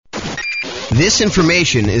This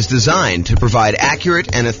information is designed to provide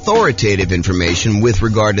accurate and authoritative information with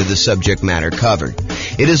regard to the subject matter covered.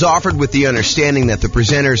 It is offered with the understanding that the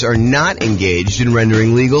presenters are not engaged in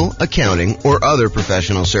rendering legal, accounting, or other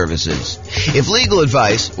professional services. If legal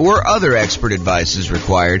advice or other expert advice is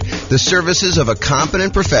required, the services of a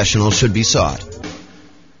competent professional should be sought.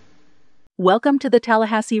 Welcome to the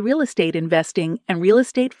Tallahassee Real Estate Investing and Real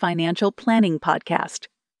Estate Financial Planning Podcast.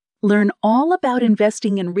 Learn all about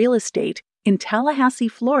investing in real estate in Tallahassee,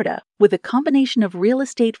 Florida, with a combination of real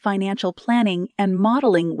estate financial planning and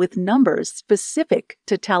modeling with numbers specific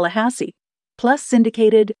to Tallahassee, plus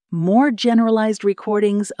syndicated, more generalized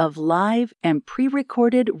recordings of live and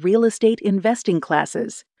pre-recorded real estate investing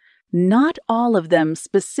classes, not all of them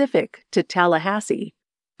specific to Tallahassee.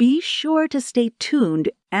 Be sure to stay tuned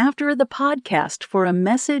after the podcast for a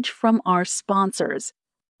message from our sponsors.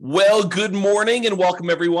 Well, good morning and welcome,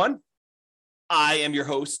 everyone. I am your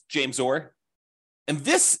host, James Orr, and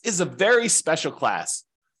this is a very special class.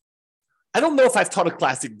 I don't know if I've taught a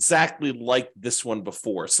class exactly like this one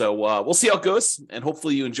before, so we'll see how it goes, and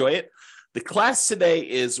hopefully you enjoy it. The class today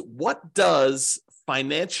is, what does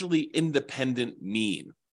financially independent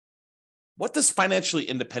mean? What does financially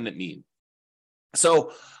independent mean?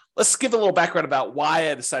 So let's give a little background about why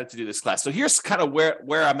I decided to do this class. So here's kind of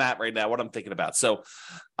where I'm at right now, what I'm thinking about. So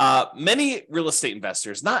many real estate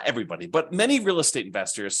investors, not everybody, but many real estate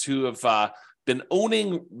investors who have been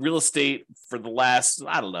owning real estate for the last,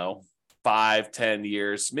 5-10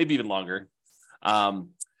 years, maybe even longer,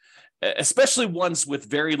 especially ones with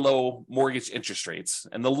very low mortgage interest rates.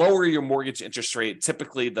 And the lower your mortgage interest rate,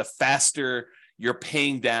 typically the faster you're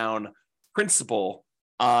paying down principal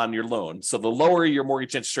on your loan. So the lower your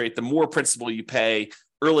mortgage interest rate, the more principal you pay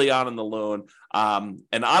early on in the loan. And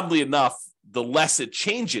oddly enough, the less it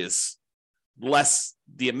changes, less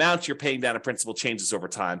the amount you're paying down in principal changes over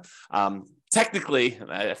time. Technically,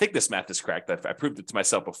 and I think this math is correct. I proved it to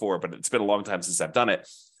myself before, but it's been a long time since I've done it.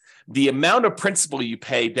 The amount of principal you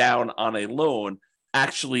pay down on a loan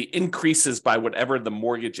actually increases by whatever the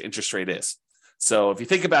mortgage interest rate is. So if you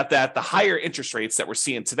think about that, the higher interest rates that we're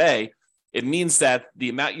seeing today, it means that the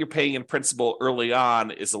amount you're paying in principal early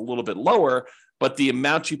on is a little bit lower, but the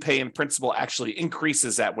amount you pay in principal actually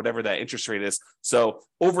increases at whatever that interest rate is. So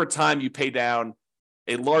over time, you pay down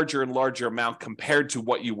a larger and larger amount compared to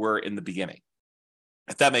what you were in the beginning,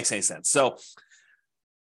 if that makes any sense. So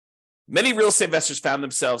many real estate investors found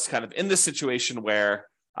themselves kind of in this situation where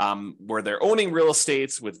they're owning real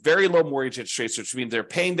estates with very low mortgage interest rates, which means they're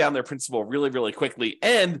paying down their principal really, really quickly.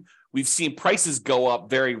 And we've seen prices go up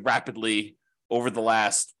very rapidly over the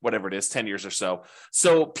last, 10 years or so.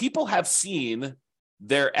 So people have seen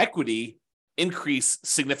their equity increase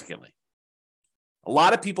significantly. A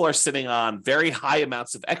lot of people are sitting on very high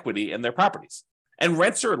amounts of equity in their properties, and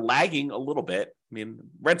rents are lagging a little bit. I mean,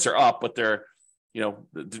 rents are up, but they're,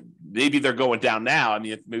 maybe they're going down now. I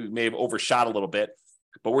mean, it may have overshot a little bit,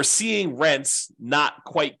 but we're seeing rents not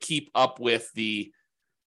quite keep up with the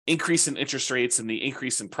increase in interest rates and the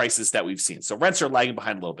increase in prices that we've seen. So rents are lagging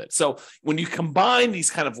behind a little bit. So when you combine these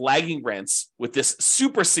kind of lagging rents with this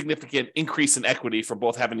super significant increase in equity from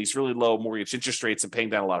both having these really low mortgage interest rates and paying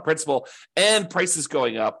down a lot of principal and prices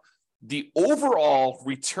going up, the overall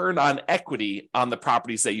return on equity on the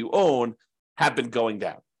properties that you own have been going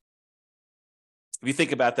down. If you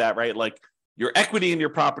think about that, right? Like, your equity in your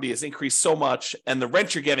property has increased so much, and the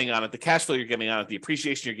rent you're getting on it, the cash flow you're getting on it, the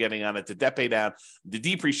appreciation you're getting on it, the debt pay down, the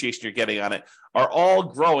depreciation you're getting on it are all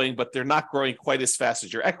growing, but they're not growing quite as fast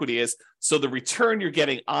as your equity is. So the return you're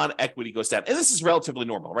getting on equity goes down. And this is relatively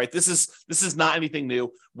normal, right? This is not anything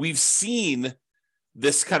new. We've seen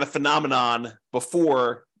this kind of phenomenon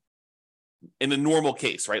before in a normal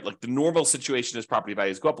case, right? Like, the normal situation is property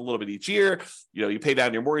values go up a little bit each year. You pay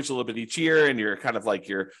down your mortgage a little bit each year, and you're kind of like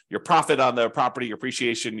your profit on the property, your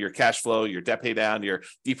appreciation, your cash flow, your debt pay down, your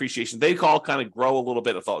depreciation, they all kind of grow a little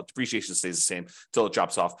bit. If all depreciation stays the same until it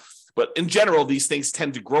drops off. But in general, these things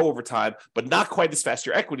tend to grow over time, but not quite as fast as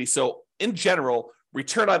your equity. So in general,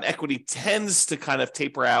 return on equity tends to kind of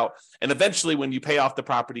taper out. And eventually, when you pay off the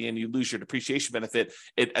property and you lose your depreciation benefit,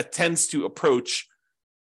 it tends to approach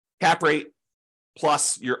cap rate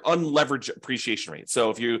plus your unleveraged appreciation rate.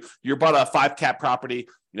 So if you bought a 5 cap property,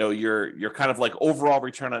 your kind of like overall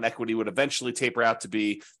return on equity would eventually taper out to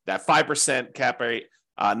be that 5% cap rate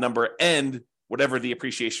number, and whatever the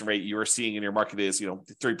appreciation rate you are seeing in your market is,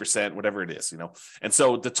 3%, whatever it is, And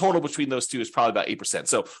so the total between those two is probably about 8%.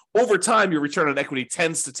 So over time, your return on equity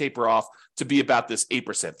tends to taper off to be about this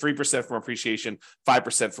 8%, 3% from appreciation,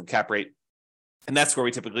 5% from cap rate. And that's where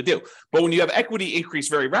we typically do. But when you have equity increase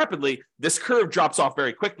very rapidly, this curve drops off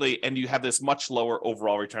very quickly, and you have this much lower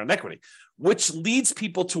overall return on equity, which leads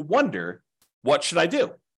people to wonder, what should I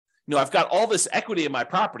do? I've got all this equity in my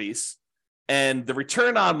properties, and the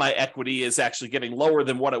return on my equity is actually getting lower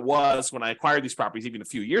than what it was when I acquired these properties even a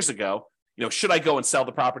few years ago. Should I go and sell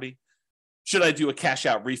the property? Should I do a cash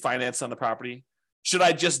out refinance on the property? Should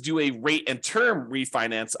I just do a rate and term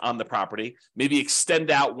refinance on the property, maybe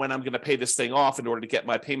extend out when I'm going to pay this thing off in order to get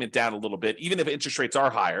my payment down a little bit? Even if interest rates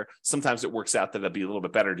are higher, sometimes it works out that it'll be a little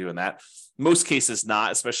bit better doing that. Most cases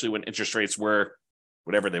not, especially when interest rates were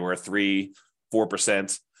whatever they were, 3%,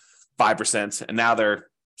 4%, 5%, and now they're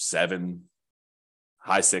 7%,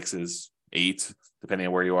 high 6s, 8%, depending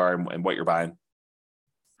on where you are and what you're buying.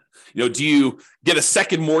 Do you get a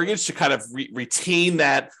second mortgage to kind of retain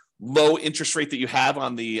that low interest rate that you have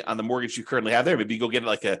on the mortgage you currently have there? Maybe you go get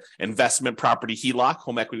like a investment property HELOC,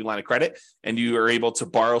 home equity line of credit, and you are able to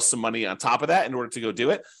borrow some money on top of that in order to go do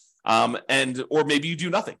it. Or maybe you do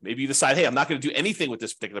nothing. Maybe you decide, hey, I'm not going to do anything with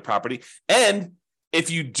this particular property. And if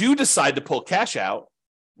you do decide to pull cash out,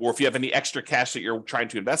 or if you have any extra cash that you're trying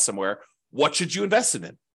to invest somewhere, what should you invest it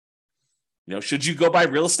in? Should you go buy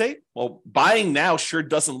real estate? Well, buying now sure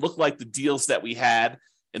doesn't look like the deals that we had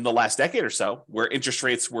in the last decade or so, where interest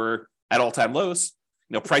rates were at all-time lows.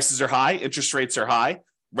 Prices are high, interest rates are high,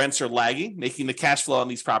 rents are lagging, making the cash flow on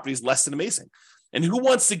these properties less than amazing. And who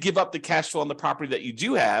wants to give up the cash flow on the property that you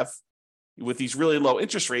do have with these really low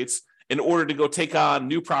interest rates in order to go take on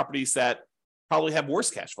new properties that probably have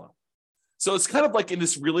worse cash flow? So it's kind of like in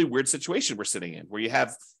this really weird situation we're sitting in, where you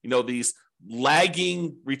have, these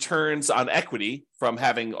lagging returns on equity from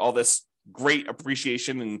having all this great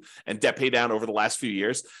appreciation and debt pay down over the last few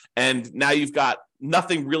years. And now you've got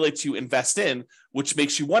nothing really to invest in, which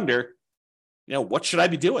makes you wonder, what should I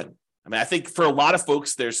be doing? I think for a lot of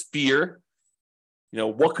folks, there's fear.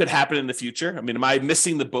 What could happen in the future? Am I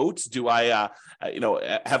missing the boat? Do I,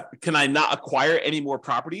 can I not acquire any more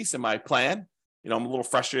properties in my plan? I'm a little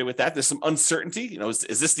frustrated with that. There's some uncertainty.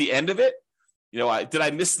 Is this the end of it? Did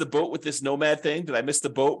I miss the boat with this nomad thing? Did I miss the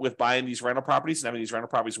boat with buying these rental properties and having these rental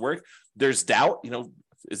properties work? There's doubt.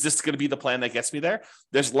 Is this going to be the plan that gets me there?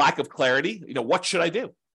 There's lack of clarity. What should I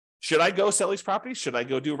do? Should I go sell these properties? Should I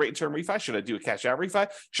go do a rate and term refi? Should I do a cash out refi?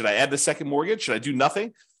 Should I add the second mortgage? Should I do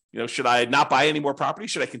nothing? Should I not buy any more properties?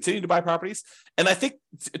 Should I continue to buy properties? And I think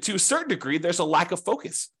to a certain degree, there's a lack of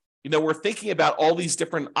focus. We're thinking about all these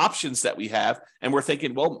different options that we have, and we're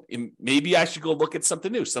thinking, well, maybe I should go look at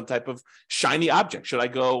something new, some type of shiny object. Should I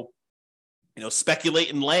go,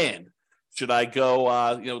 speculate in land? Should I go,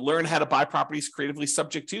 learn how to buy properties creatively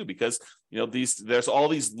subject to? Because, there's all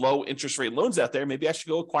these low interest rate loans out there. Maybe I should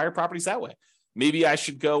go acquire properties that way. Maybe I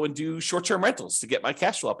should go and do short-term rentals to get my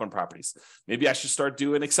cash flow up on properties. Maybe I should start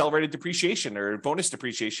doing accelerated depreciation or bonus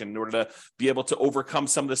depreciation in order to be able to overcome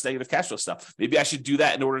some of this negative cash flow stuff. Maybe I should do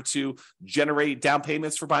that in order to generate down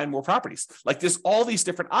payments for buying more properties. Like there's all these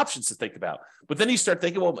different options to think about. But then you start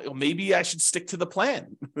thinking, well, maybe I should stick to the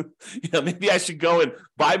plan. Maybe I should go and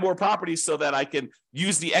buy more properties so that I can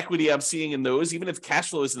use the equity I'm seeing in those, even if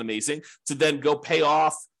cash flow isn't amazing, to then go pay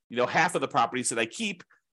off, half of the properties that I keep.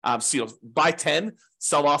 Buy 10,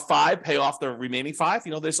 sell off 5, pay off the remaining 5.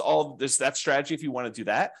 There's that strategy if you want to do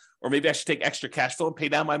that. Or maybe I should take extra cash flow and pay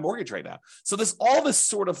down my mortgage right now. So there's all this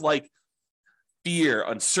sort of like fear,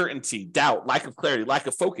 uncertainty, doubt, lack of clarity, lack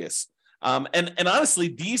of focus. And honestly,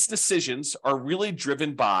 these decisions are really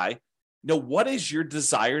driven by, what is your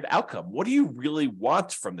desired outcome? What do you really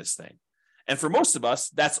want from this thing? And for most of us,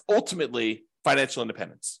 that's ultimately financial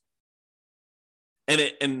independence.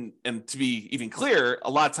 And to be even clearer, a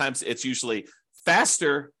lot of times it's usually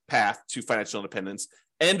faster path to financial independence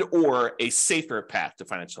and or a safer path to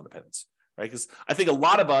financial independence, right? Because I think a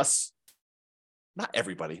lot of us, not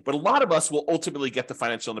everybody, but a lot of us will ultimately get to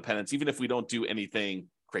financial independence, even if we don't do anything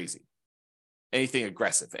crazy, anything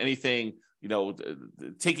aggressive, anything,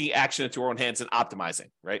 taking action into our own hands and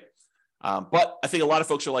optimizing, right? But I think a lot of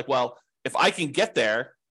folks are like, well, if I can get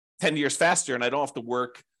there 10 years faster and I don't have to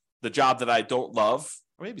work the job that I don't love,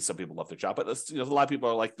 or maybe some people love their job, but a lot of people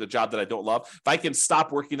are like the job that I don't love. If I can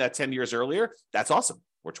stop working that 10 years earlier, that's awesome.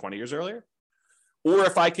 Or 20 years earlier. Or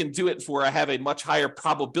if I can do it where I have a much higher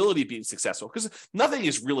probability of being successful, because nothing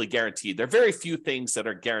is really guaranteed. There are very few things that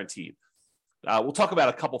are guaranteed. We'll talk about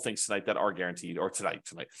a couple things tonight that are guaranteed, or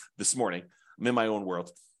this morning. I'm in my own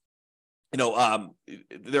world. There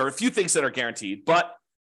are a few things that are guaranteed, but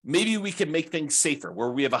maybe we can make things safer where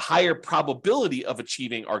we have a higher probability of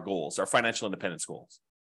achieving our goals, our financial independence goals.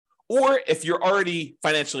 Or if you're already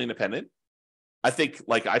financially independent, I think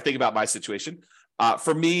about my situation.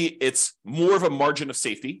 For me, it's more of a margin of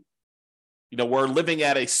safety. we're living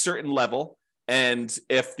at a certain level. And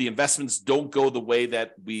if the investments don't go the way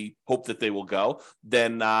that we hope that they will go,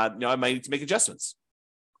 then I might need to make adjustments.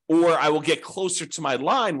 Or I will get closer to my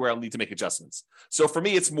line where I'll need to make adjustments. So for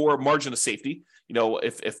me, it's more margin of safety.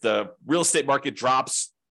 If the real estate market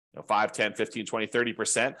drops 5, 10, 15, 20,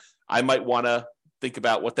 30%, I might want to think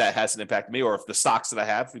about what that has an impact on me. Or if the stocks that I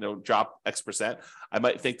have, drop X percent, I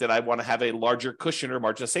might think that I want to have a larger cushion or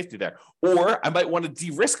margin of safety there. Or I might want to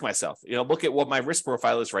de-risk myself, look at what my risk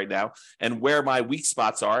profile is right now and where my weak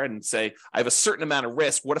spots are and say, I have a certain amount of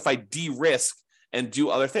risk. What if I de-risk and do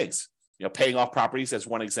other things? Paying off properties as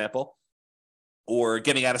one example, or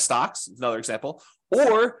getting out of stocks is another example.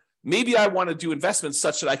 Or maybe I want to do investments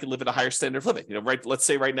such that I can live at a higher standard of living. Right? Let's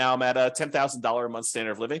say right now I'm at a $10,000 a month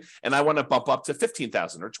standard of living, and I want to bump up to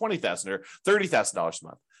 $15,000 or $20,000 or $30,000 a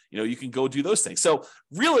month. You can go do those things. So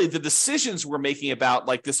really, the decisions we're making about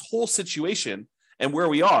like this whole situation and where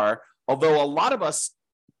we are, although a lot of us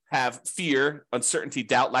have fear, uncertainty,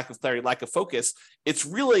 doubt, lack of clarity, lack of focus, it's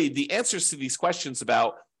really the answers to these questions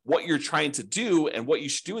about what you're trying to do and what you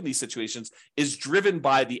should do in these situations is driven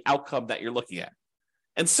by the outcome that you're looking at.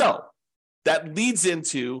 And so that leads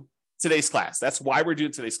into today's class. That's why we're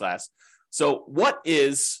doing today's class. So what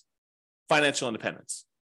is financial independence?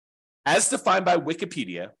 As defined by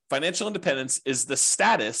Wikipedia, financial independence is the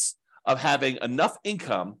status of having enough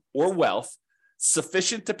income or wealth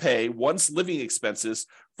sufficient to pay one's living expenses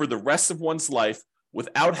for the rest of one's life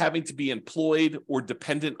without having to be employed or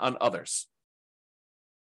dependent on others.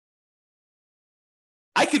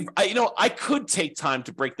 I could take time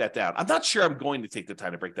to break that down. I'm not sure I'm going to take the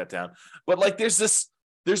time to break that down, but like there's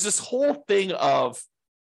this whole thing of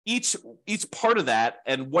each part of that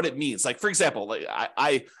and what it means. Like, for example, like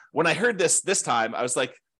I when I heard this time, I was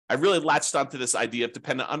like, I really latched onto this idea of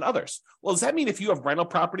dependent on others. Well, does that mean if you have rental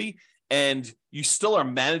property and you still are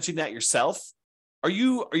managing that yourself, are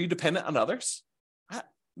you dependent on others?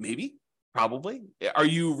 Maybe, probably. Are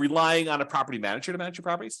you relying on a property manager to manage your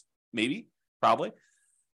properties? Maybe, probably.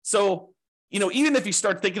 So, even if you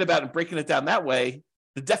start thinking about and breaking it down that way,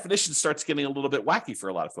 the definition starts getting a little bit wacky for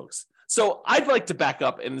a lot of folks. So I'd like to back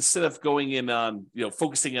up, and instead of going in on,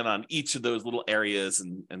 focusing in on each of those little areas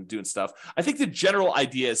and doing stuff, I think the general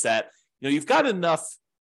idea is that, you've got enough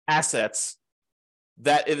assets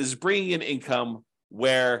that it is bringing in income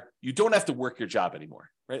where you don't have to work your job anymore,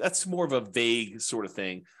 right? That's more of a vague sort of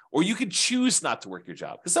thing. Or you could choose not to work your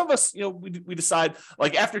job. Because some of us, we decide,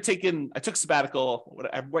 like I took sabbatical,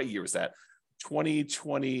 what year was that?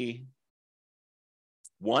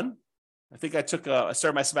 2021? I think I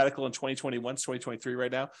started my sabbatical in 2021, it's 2023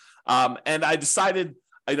 right now. And I decided,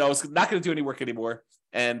 I was not going to do any work anymore.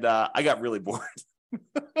 And I got really bored,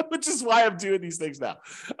 which is why I'm doing these things now.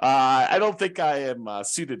 I don't think I am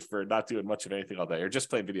suited for not doing much of anything all day or just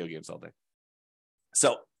playing video games all day.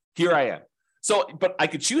 So here I am. But I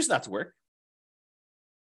could choose not to work.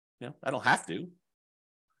 I don't have to.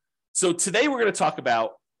 So today we're going to talk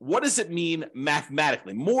about what does it mean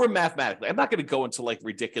mathematically, more mathematically. I'm not going to go into like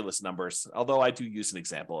ridiculous numbers, although I do use an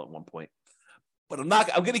example at one point. But I'm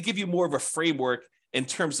going to give you more of a framework in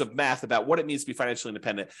terms of math about what it means to be financially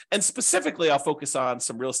independent. And specifically, I'll focus on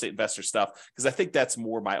some real estate investor stuff because I think that's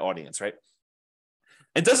more my audience, right?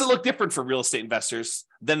 And does it look different for real estate investors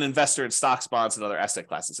than an investor in stocks, bonds, and other asset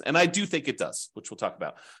classes? And I do think it does, which we'll talk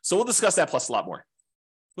about. So we'll discuss that plus a lot more.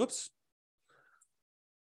 Whoops.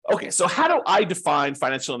 Okay, so how do I define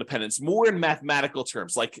financial independence more in mathematical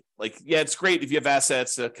terms? Like, yeah, it's great if you have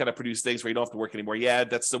assets to kind of produce things where you don't have to work anymore. Yeah,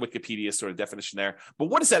 that's the Wikipedia sort of definition there. But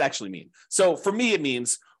what does that actually mean? So for me, it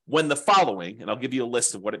means when the following, and I'll give you a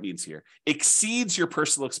list of what it means here, exceeds your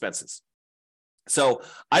personal expenses. So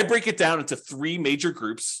I break it down into three major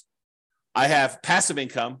groups. I have passive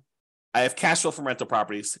income, I have cash flow from rental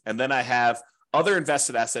properties, and then I have other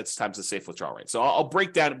invested assets times the safe withdrawal rate. So I'll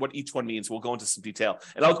break down what each one means. We'll go into some detail,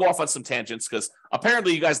 and I'll go off on some tangents because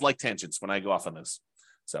apparently you guys like tangents when I go off on this.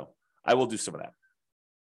 So I will do some of that.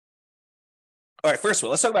 All right, first of all,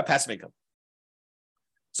 let's talk about passive income.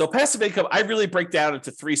 So passive income, I really break down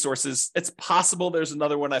into three sources. It's possible there's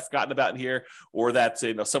another one I've forgotten about in here, or that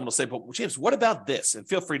someone will say, "But James, what about this?" And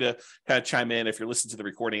feel free to kind of chime in if you're listening to the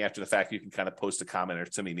recording after the fact. You can kind of post a comment or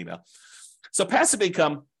send me an email. So passive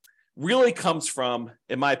income really comes from,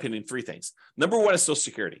 in my opinion, three things. Number one is Social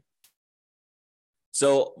Security.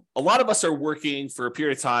 So a lot of us are working for a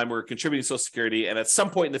period of time, we're contributing to Social Security, and at some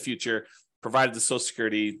point in the future, provided the Social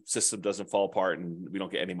Security system doesn't fall apart and we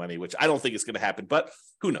don't get any money, which I don't think is going to happen, but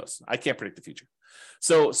who knows? I can't predict the future.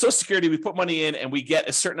 So Social Security, we put money in and we get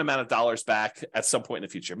a certain amount of dollars back at some point in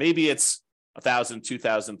the future. Maybe it's $1,000,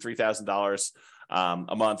 $2,000, $3,000.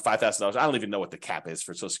 a month, $5,000. I don't even know what the cap is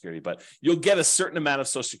for Social Security, but you'll get a certain amount of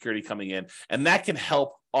Social Security coming in, and that can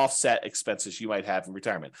help offset expenses you might have in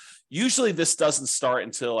retirement. Usually this doesn't start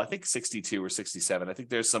until I think 62 or 67. I think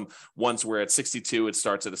there's some ones where at 62 it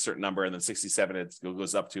starts at a certain number, and then 67 it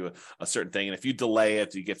goes up to a certain thing. And if you delay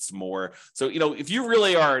it, you get some more. So, if you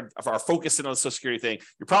really are focusing on the Social Security thing,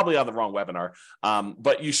 you're probably on the wrong webinar.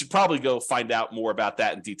 But you should probably go find out more about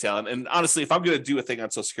that in detail. And honestly, if I'm going to do a thing on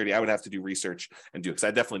Social Security, I would have to do research and do it, because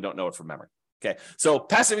I definitely don't know it from memory. Okay. So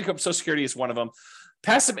passive income Social Security is one of them.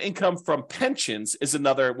 Passive income from pensions is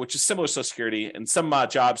another, which is similar to Social Security. In some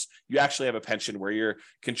jobs, you actually have a pension where you're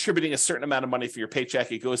contributing a certain amount of money for your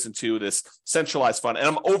paycheck. It goes into this centralized fund. And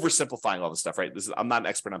I'm oversimplifying all this stuff, right? I'm not an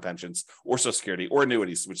expert on pensions or Social Security or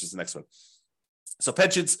annuities, which is the next one. So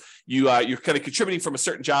pensions, you're kind of contributing from a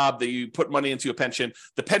certain job that you put money into a pension.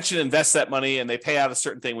 The pension invests that money and they pay out a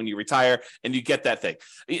certain thing when you retire, and you get that thing.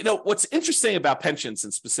 What's interesting about pensions,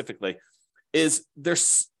 and specifically, is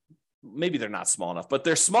maybe they're not small enough, but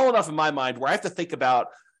they're small enough in my mind where I have to think about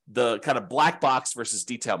the kind of black box versus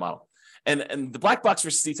detail model. And the black box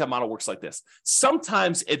versus detail model works like this.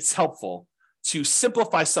 Sometimes it's helpful to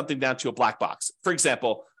simplify something down to a black box. For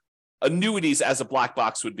example, annuities as a black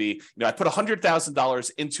box would be, I put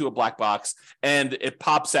 $100,000 into a black box and it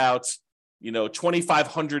pops out,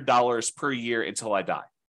 $2,500 per year until I die.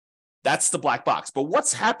 That's the black box. But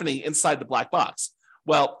what's happening inside the black box?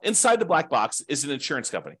 Well, inside the black box is an insurance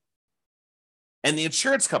company. And the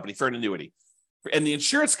insurance company for an annuity,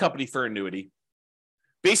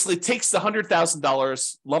 basically takes the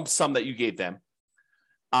 $100,000 lump sum that you gave them,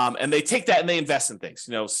 and they take that and they invest in things,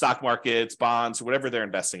 stock markets, bonds, whatever they're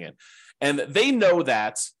investing in. And they know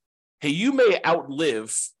that, hey, you may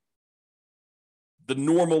outlive the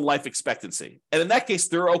normal life expectancy. And in that case,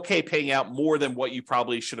 they're okay paying out more than what you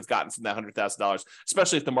probably should have gotten from that $100,000,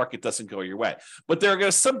 especially if the market doesn't go your way. But there are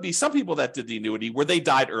going to be some people that did the annuity where they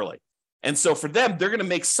died early. And so for them, they're going to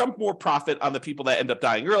make some more profit on the people that end up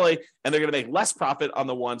dying early, and they're going to make less profit on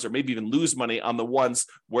the ones, or maybe even lose money on the ones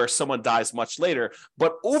where someone dies much later.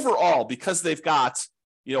 But overall, because they've got,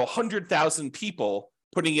 100,000 people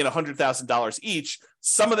putting in $100,000 each,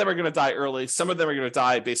 some of them are going to die early. Some of them are going to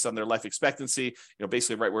die based on their life expectancy,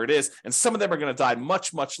 basically right where it is. And some of them are going to die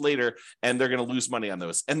much, much later, and they're going to lose money on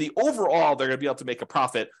those. And the overall, they're going to be able to make a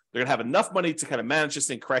profit. They're going to have enough money to kind of manage this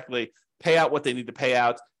thing correctly, pay out what they need to pay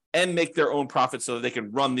out, and make their own profit so that they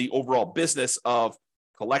can run the overall business of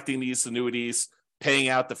collecting these annuities, paying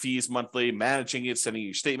out the fees monthly, managing it, sending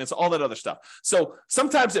you statements, all that other stuff. So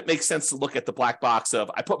sometimes it makes sense to look at the black box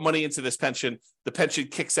of, I put money into this pension, the pension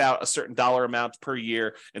kicks out a certain dollar amount per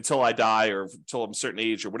year until I die, or until I'm a certain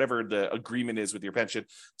age, or whatever the agreement is with your pension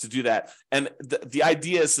to do that. And the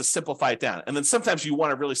idea is to simplify it down. And then sometimes you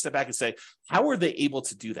want to really step back and say, how are they able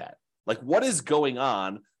to do that? Like, what is going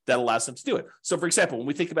on that allows them to do it? So for example, when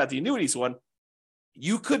we think about the annuities one,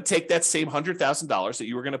 you could take that same $100,000 that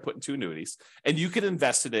you were going to put into annuities, and you could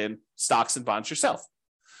invest it in stocks and bonds yourself.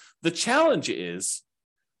 The challenge is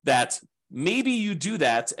that maybe you do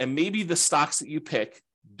that, and maybe the stocks that you pick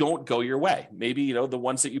don't go your way. Maybe, the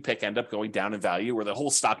ones that you pick end up going down in value, or the whole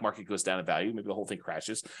stock market goes down in value. Maybe the whole thing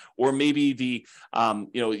crashes, or maybe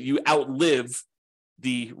you outlive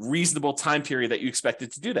the reasonable time period that you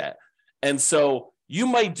expected to do that. And so you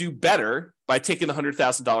might do better by taking the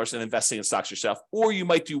 $100,000 and investing in stocks yourself, or you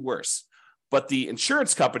might do worse. But the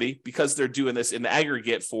insurance company, because they're doing this in the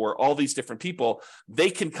aggregate for all these different people, they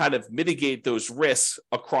can kind of mitigate those risks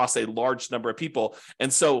across a large number of people.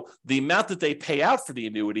 And so the amount that they pay out for the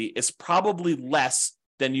annuity is probably less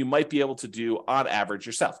than you might be able to do on average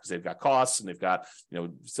yourself, because they've got costs and they've got,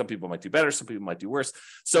 some people might do better, some people might do worse.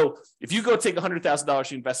 So if you go take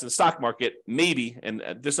 $100,000, you invest in the stock market, maybe, and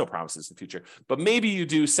there's no promises in the future, but maybe you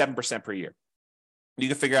do 7% per year. You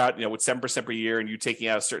can figure out, with 7% per year, and you taking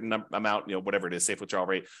out a certain amount, whatever it is, safe withdrawal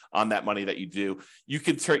rate on that money that you do, you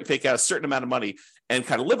can take out a certain amount of money and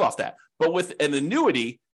kind of live off that. But with an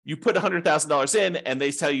annuity, you put $100,000 in, and they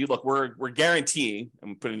tell you, look, we're guaranteeing,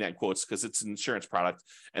 I'm putting that in quotes because it's an insurance product,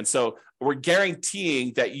 and so we're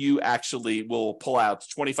guaranteeing that you actually will pull out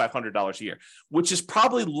 $2,500 a year, which is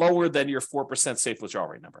probably lower than your 4% safe withdrawal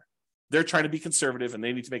rate number. They're trying to be conservative, and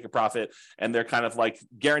they need to make a profit, and they're kind of like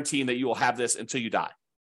guaranteeing that you will have this until you die.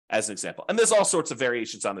 as an example. And there's all sorts of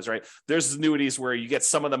variations on this, right? There's annuities where you get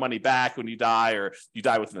some of the money back when you die, or you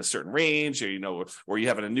die within a certain range, or, or you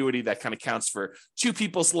have an annuity that kind of counts for two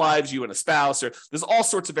people's lives, you and a spouse, or there's all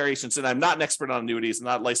sorts of variations. And I'm not an expert on annuities, I'm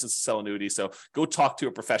not licensed to sell annuities. So go talk to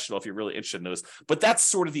a professional if you're really interested in those. But that's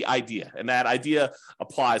sort of the idea. And that idea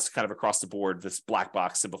applies kind of across the board, this black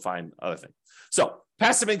box simplifying other thing. So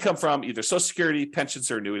passive income from either Social Security,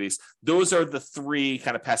 pensions, or annuities. Those are the three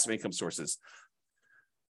kind of passive income sources.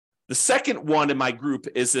 The second one in my group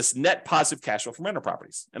is this net positive cash flow from rental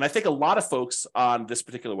properties. And I think a lot of folks on this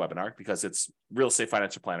particular webinar, because it's Real Estate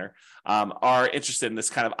Financial Planner, are interested in this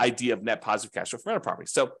kind of idea of net positive cash flow from rental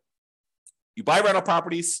properties. So you buy rental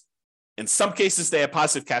properties. In some cases, they have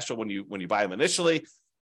positive cash flow when you buy them initially,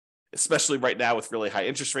 especially right now with really high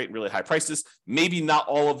interest rate and really high prices. Maybe not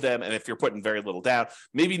all of them, and if you're putting very little down,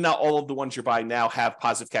 maybe not all of the ones you're buying now have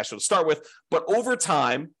positive cash flow to start with. But over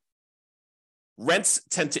time, rents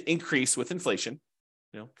tend to increase with inflation,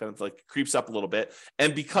 kind of like creeps up a little bit.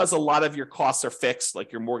 And because a lot of your costs are fixed,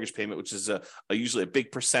 like your mortgage payment, which is usually a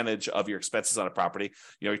big percentage of your expenses on a property,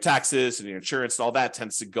 your taxes and your insurance and all that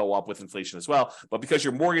tends to go up with inflation as well. But because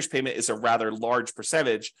your mortgage payment is a rather large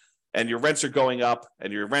percentage and your rents are going up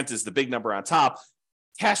and your rent is the big number on top,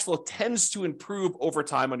 cash flow tends to improve over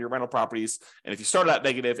time on your rental properties. And if you start out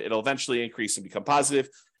negative, it'll eventually increase and become positive.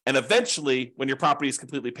 And eventually, when your property is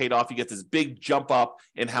completely paid off, you get this big jump up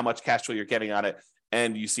in how much cash flow you're getting on it,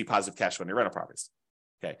 and you see positive cash flow on your rental properties.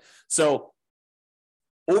 Okay, so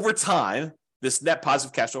over time, this net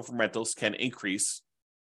positive cash flow from rentals can increase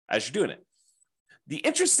as you're doing it. The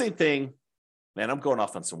interesting thing, man, I'm going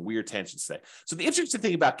off on some weird tangents today. So the interesting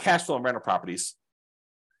thing about cash flow and rental properties,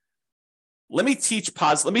 let me teach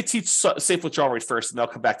safe withdrawal rate first, and then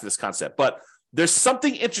I'll come back to this concept. But there's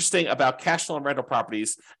something interesting about cash flow and rental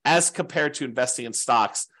properties as compared to investing in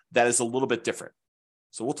stocks that is a little bit different.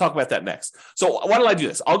 So we'll talk about that next. So why don't I do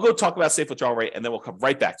this? I'll go talk about safe withdrawal rate, and then we'll come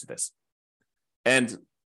right back to this. And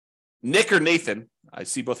Nick or Nathan, I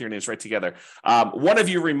see both of your names right together. One of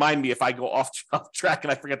you remind me if I go off track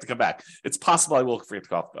and I forget to come back. It's possible I will forget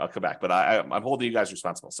to come back, but I'm holding you guys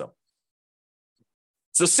responsible. So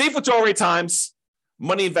safe withdrawal rate times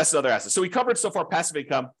money invested in other assets. So we covered so far passive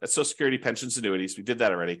income, that's Social Security, pensions, annuities. We did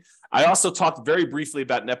that already. I also talked very briefly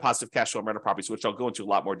about net positive cash flow and rental properties, which I'll go into a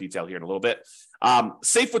lot more detail here in a little bit.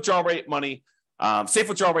 Safe withdrawal rate money, safe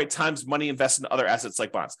withdrawal rate times money invested in other assets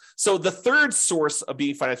like bonds. So the third source of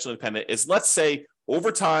being financially independent is, let's say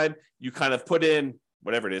over time, you kind of put in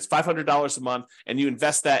whatever it is, $500 a month, and you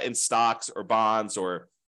invest that in stocks or bonds or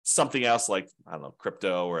something else like, I don't know,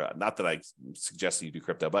 crypto, or not that I suggest you do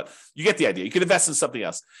crypto, but you get the idea. You can invest in something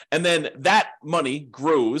else. And then that money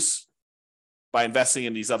grows by investing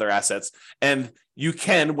in these other assets. And you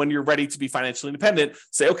can, when you're ready to be financially independent,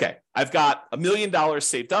 say, okay, I've got $1 million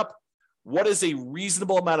saved up. What is a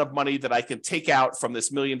reasonable amount of money that I can take out from this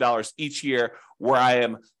 $1 million each year where I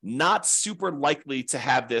am not super likely to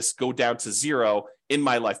have this go down to zero in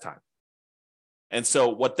my lifetime? And so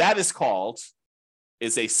what that is called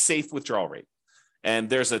is a safe withdrawal rate. And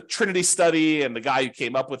there's a Trinity study, and the guy who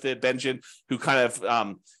came up with it, Benjamin, who kind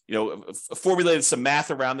of formulated some math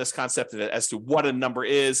around this concept as to what a number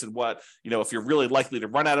is and what, if you're really likely to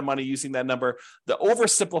run out of money using that number. The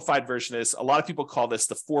oversimplified version is, a lot of people call this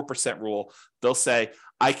the 4% rule. They'll say,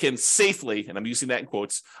 I can safely, and I'm using that in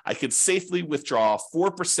quotes, I can safely withdraw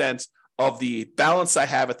 4% of the balance I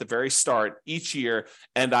have at the very start each year,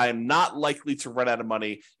 and I am not likely to run out of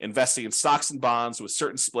money investing in stocks and bonds with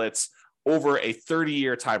certain splits over a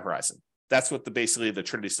 30-year time horizon. That's what basically the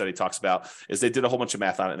Trinity study talks about, is they did a whole bunch of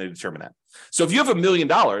math on it and they determined that. So if you have $1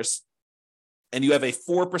 million and you have a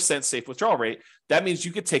 4% safe withdrawal rate, that means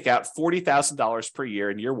you could take out $40,000 per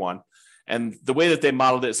year in year one. And the way that they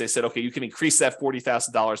modeled it is they said, okay, you can increase that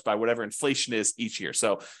 $40,000 by whatever inflation is each year.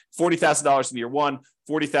 So $40,000 in year one,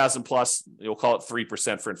 $40,000 plus, you'll call it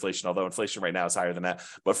 3% for inflation, although inflation right now is higher than that.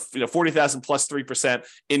 But $40,000 plus 3%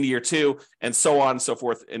 in year two, and so on and so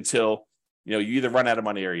forth until you either run out of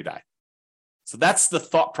money or you die. So that's the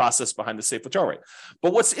thought process behind the safe withdrawal rate.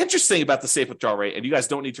 But what's interesting about the safe withdrawal rate, and you guys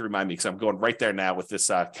don't need to remind me because I'm going right there now with this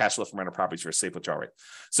cash flow from rental properties for a safe withdrawal rate.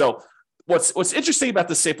 So what's interesting about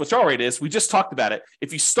the safe withdrawal rate is, we just talked about it.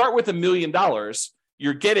 If you start with $1 million,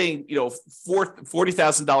 you're getting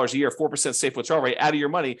 $40,000 a year, 4% safe withdrawal rate out of your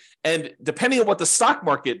money. And depending on what the stock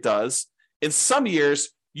market does, in some years,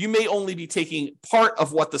 you may only be taking part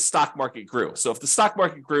of what the stock market grew. So if the stock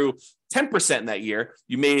market grew 10% in that year,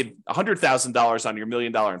 you made $100,000 on your $1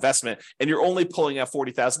 million investment, and you're only pulling out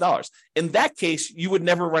 $40,000. In that case, you would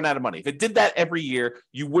never run out of money. If it did that every year,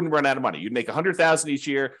 you wouldn't run out of money. You'd make $100,000 each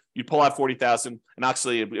year, you'd pull out $40,000, and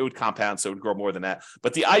actually it would compound, so it would grow more than that.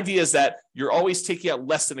 But the idea is that you're always taking out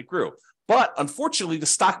less than it grew. But unfortunately, the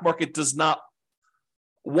stock market does not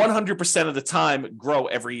 100% of the time grow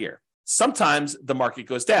every year. Sometimes the market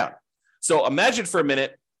goes down. So imagine for a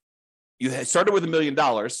minute, you started with $1 million.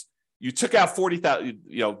 You took out 40,000,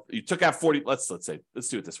 you took out 40, let's do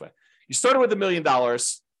it this way. You started with $1 million.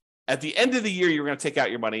 At the end of the year, you're going to take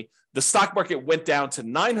out your money. The stock market went down to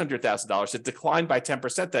 $900,000. It declined by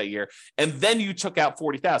 10% that year. And then you took out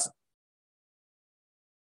 40,000.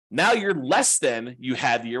 Now you're less than you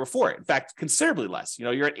had the year before. In fact, considerably less.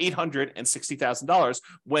 You're at $860,000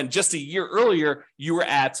 when just a year earlier, you were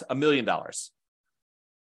at $1 million.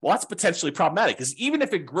 Well, that's potentially problematic because even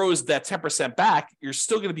if it grows that 10% back, you're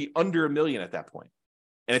still going to be under $1 million at that point.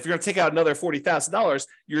 And if you're going to take out another $40,000,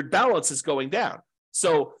 your balance is going down.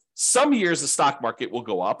 So some years the stock market will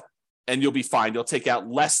go up and you'll be fine. You'll take out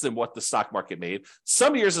less than what the stock market made.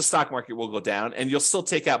 Some years the stock market will go down and you'll still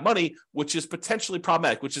take out money, which is potentially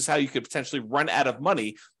problematic, which is how you could potentially run out of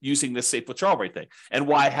money using this safe withdrawal rate thing. And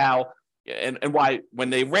why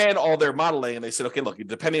when they ran all their modeling and they said, okay, look,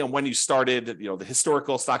 depending on when you started, the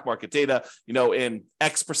historical stock market data, in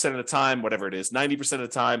X percent of the time, whatever it is, 90% of the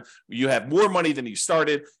time, you have more money than you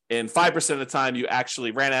started. And 5% of the time, you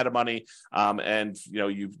actually ran out of money and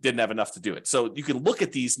you didn't have enough to do it. So you can look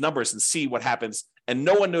at these numbers and see what happens. And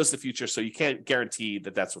no one knows the future, so you can't guarantee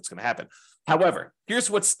that that's what's going to happen. However, here's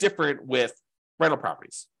what's different with rental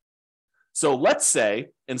properties. So let's say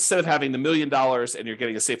instead of having the $1 million and you're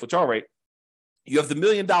getting a safe withdrawal rate, you have the $1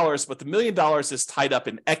 million, but the $1 million is tied up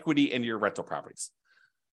in equity in your rental properties,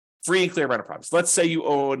 free and clear rental properties. Let's say you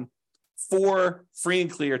own 4 free and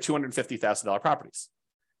clear $250,000 properties,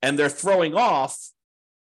 and they're throwing off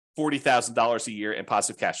 $40,000 a year in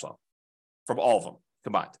positive cash flow from all of them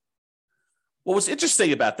combined. What was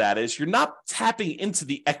interesting about that is you're not tapping into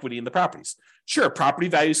the equity in the properties. Sure, property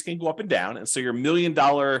values can go up and down. And so your $1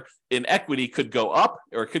 million in equity could go up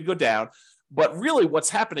or it could go down. But really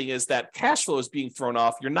what's happening is that cash flow is being thrown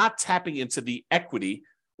off. You're not tapping into the equity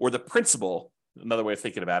or the principal, another way of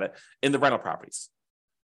thinking about it, in the rental properties.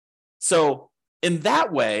 So in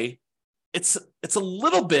that way, it's a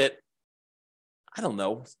little bit, I don't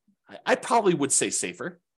know, I probably would say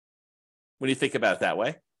safer when you think about it that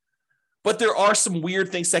way. But there are some weird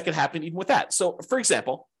things that can happen even with that. So, for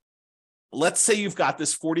example, let's say you've got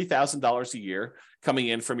this $40,000 a year coming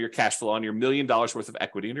in from your cash flow on your $1 million worth of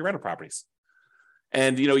equity in your rental properties.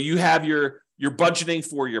 And, you have your budgeting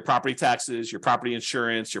for your property taxes, your property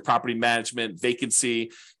insurance, your property management,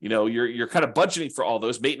 vacancy, you're kind of budgeting for all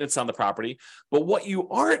those, maintenance on the property. But what you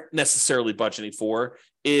aren't necessarily budgeting for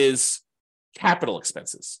is capital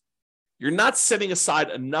expenses. You're not setting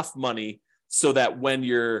aside enough money so that when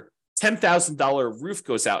your $10,000 roof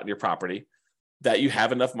goes out in your property, that you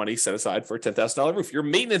have enough money set aside for a $10,000 roof. Your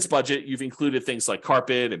maintenance budget, you've included things like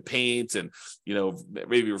carpet and paint and,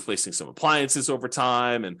 maybe replacing some appliances over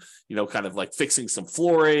time and, kind of like fixing some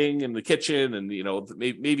flooring in the kitchen and,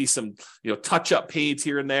 maybe some, touch up paint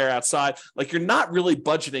here and there outside. Like you're not really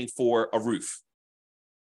budgeting for a roof.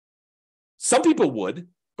 Some people would,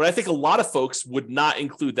 but I think a lot of folks would not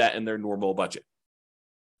include that in their normal budget.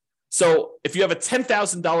 So if you have a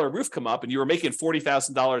 $10,000 roof come up and you were making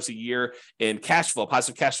 $40,000 a year in cash flow,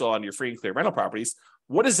 positive cash flow on your free and clear rental properties,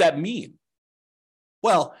 what does that mean?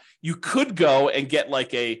 Well, you could go and get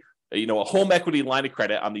like a home equity line of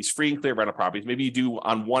credit on these free and clear rental properties. Maybe you do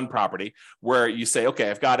on one property where you say, okay,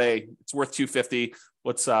 it's worth $250.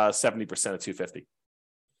 What's 70% of $250?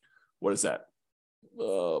 What is that?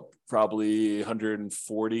 Probably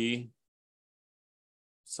 140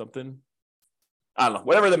 something. I don't know,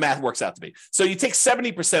 whatever the math works out to be. So you take 70%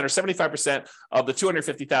 or 75% of the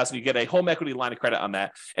 $250,000, you get a home equity line of credit on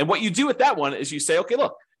that. And what you do with that one is you say, okay,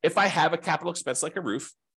 look, if I have a capital expense like a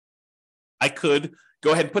roof, I could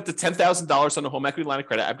go ahead and put the $10,000 on the home equity line of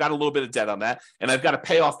credit. I've got a little bit of debt on that, and I've got to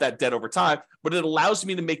pay off that debt over time, but it allows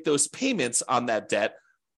me to make those payments on that debt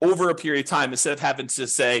over a period of time instead of having to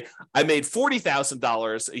say, I made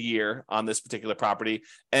 $40,000 a year on this particular property,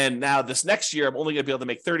 and now this next year I'm only going to be able to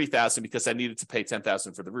make $30,000 because I needed to pay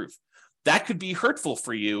 $10,000 for the roof. That could be hurtful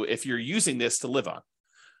for you if you're using this to live on.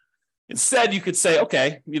 Instead, you could say,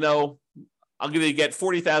 okay, I'm going to get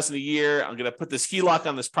 $40,000 a year. I'm going to put this HELOC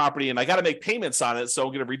on this property, and I got to make payments on it, so I'm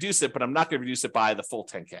going to reduce it, but I'm not going to reduce it by the full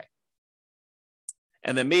 $10K.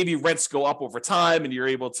 And then maybe rents go up over time, and you're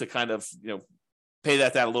able to kind of, pay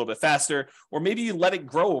that down a little bit faster, or maybe you let it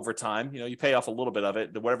grow over time. You pay off a little bit of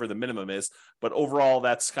it, whatever the minimum is, but overall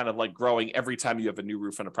that's kind of like growing every time you have a new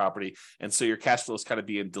roof on a property. And so your cash flow is kind of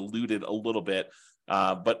being diluted a little bit,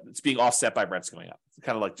 but it's being offset by rents going up. It's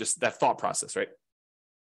kind of like just that thought process, right?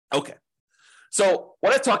 Okay. So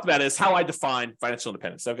what I talked about is how I define financial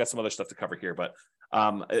independence. I've got some other stuff to cover here, but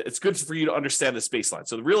it's good for you to understand this baseline.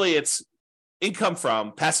 So really it's income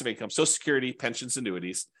from passive income, Social Security, pensions,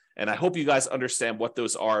 annuities. And I hope you guys understand what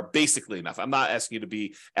those are basically enough. I'm not asking you to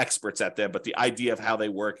be experts at them, but the idea of how they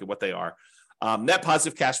work and what they are. Net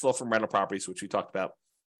positive cash flow from rental properties, which we talked about.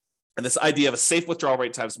 And this idea of a safe withdrawal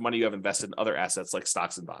rate times money you have invested in other assets like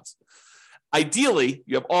stocks and bonds. Ideally,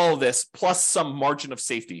 you have all of this plus some margin of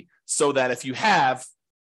safety so that if you have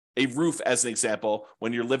a roof, as an example,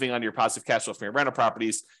 when you're living on your positive cash flow from your rental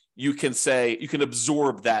properties, you can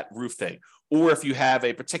absorb that roof thing. Or if you have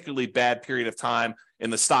a particularly bad period of time in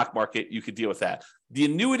the stock market, you could deal with that. The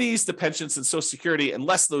annuities, the pensions, and Social Security,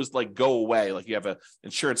 unless those like go away, like you have an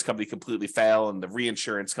insurance company completely fail and the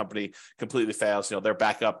reinsurance company completely fails, their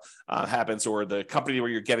backup happens, or the company where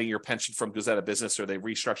you're getting your pension from goes out of business, or they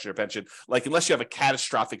restructure your pension. Like unless you have a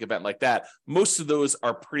catastrophic event like that, most of those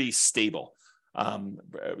are pretty stable.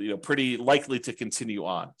 Pretty likely to continue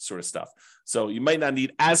on sort of stuff. So you might not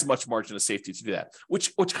need as much margin of safety to do that,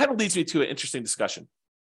 which kind of leads me to an interesting discussion.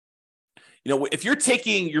 If you're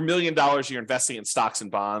taking your $1 million, you're investing in stocks and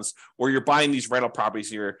bonds, or you're buying these rental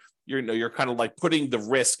properties, you're kind of like putting the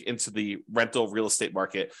risk into the rental real estate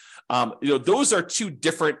market. Those are two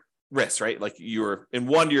different risks, right? Like you're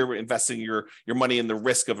investing your money in the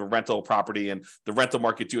risk of a rental property and the rental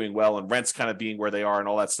market doing well and rents kind of being where they are and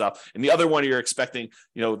all that stuff. And the other one, you're expecting,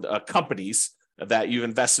 companies that you've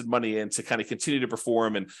invested money in to kind of continue to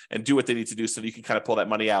perform and do what they need to do so that you can kind of pull that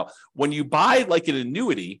money out. When you buy like an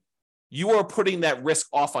annuity, you are putting that risk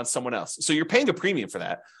off on someone else. So you're paying a premium for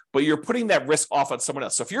that, but you're putting that risk off on someone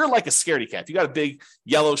else. So if you're like a scaredy cat, if you got a big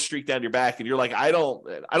yellow streak down your back and you're like, I don't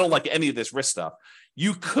like any of this risk stuff,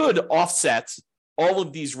 you could offset all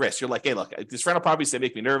of these risks. You're like, hey, look, these rental properties, they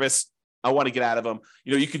make me nervous. I want to get out of them.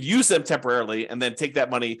 You could use them temporarily and then take that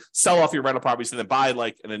money, sell off your rental properties, and then buy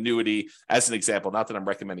like an annuity as an example. Not that I'm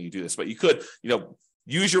recommending you do this, but you could,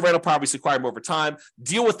 use your rental properties to acquire them over time,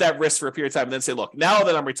 deal with that risk for a period of time, and then say, look, now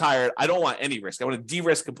that I'm retired, I don't want any risk. I want to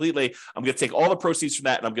de-risk completely. I'm going to take all the proceeds from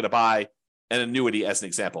that and I'm going to buy an annuity as an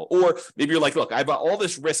example. Or maybe you're like, look, I've got all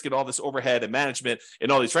this risk and all this overhead and management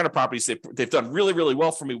and all these rental properties. They've done really, really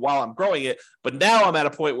well for me while I'm growing it. But now I'm at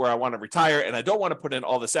a point where I want to retire and I don't want to put in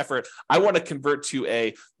all this effort. I want to convert to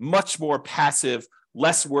a much more passive,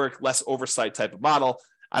 less work, less oversight type of model.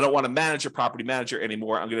 I don't want to manage a property manager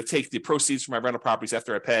anymore. I'm going to take the proceeds from my rental properties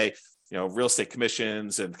after I pay, real estate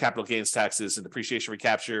commissions and capital gains taxes and depreciation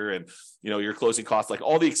recapture and, your closing costs, like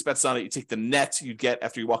all the expenses on it. You take the net you get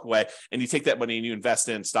after you walk away and you take that money and you invest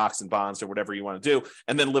in stocks and bonds or whatever you want to do,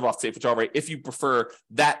 and then live off safe withdrawal rate if you prefer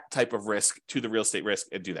that type of risk to the real estate risk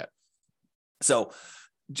and do that. So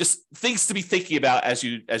just things to be thinking about as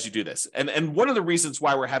you do this. And one of the reasons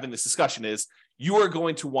why we're having this discussion is you are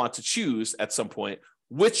going to want to choose at some point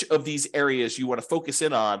which of these areas you want to focus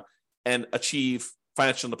in on and achieve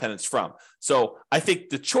financial independence from. So I think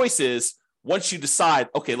the choice is once you decide,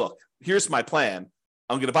 okay, look, here's my plan.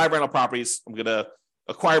 I'm going to buy rental properties. I'm going to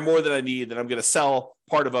acquire more than I need. Then I'm going to sell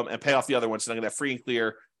part of them and pay off the other ones. And I'm going to have free and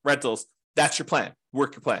clear rentals. That's your plan.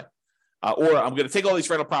 Work your plan. Or I'm going to take all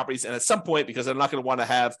these rental properties, and at some point, because I'm not going to want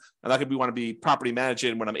to be property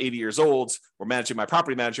managing when I'm 80 years old, or managing my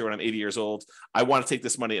property manager when I'm 80 years old, I want to take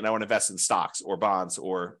this money and I want to invest in stocks or bonds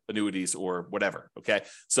or annuities or whatever. Okay,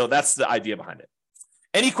 so that's the idea behind it.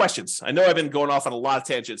 Any questions? I know I've been going off on a lot of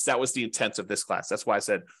tangents. That was the intent of this class. That's why I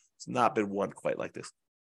said it's not been one quite like this.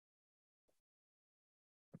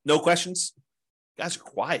 No questions? You guys are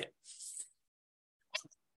quiet.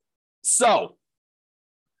 So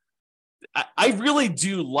I really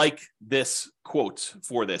do like this quote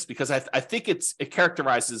for this because I think it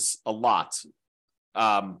characterizes a lot.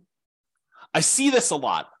 I see this a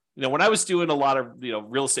lot. When I was doing a lot of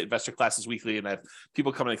real estate investor classes weekly, and I have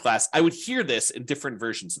people coming to class, I would hear this in different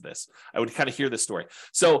versions of this. I would kind of hear this story.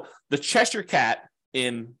 So the Cheshire Cat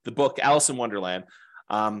in the book Alice in Wonderland.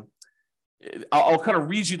 I'll kind of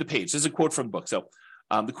read you the page. This is a quote from the book. So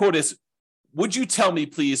the quote is, "Would you tell me,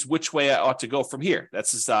 please, which way I ought to go from here?"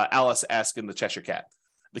 That's just, Alice asking the Cheshire Cat.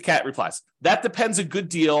 The cat replies, "That depends a good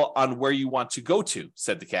deal on where you want to go to,"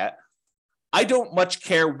 said the cat. "I don't much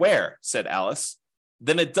care where," said Alice.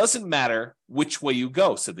 "Then it doesn't matter which way you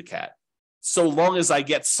go," said the cat. "So long as I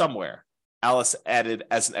get somewhere," Alice added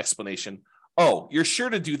as an explanation. "Oh, you're sure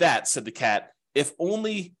to do that," said the cat, if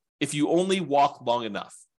you only walk long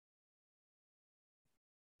enough."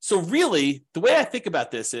 So really, the way I think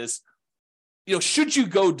about this is, should you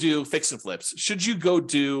go do fix and flips? Should you go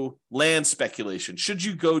do land speculation? Should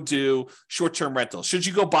you go do short-term rentals? Should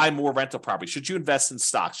you go buy more rental property? Should you invest in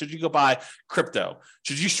stocks? Should you go buy crypto?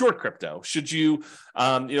 Should you short crypto? Should you,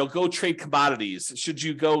 go trade commodities? Should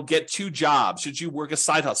you go get 2 jobs? Should you work a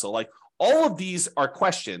side hustle? Like, all of these are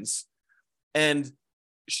questions, and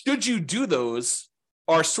should you do those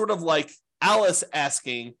are sort of like Alice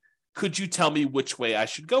asking, could you tell me which way I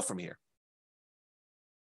should go from here?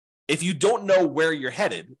 If you don't know where you're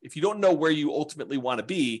headed, if you don't know where you ultimately want to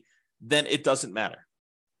be, then it doesn't matter,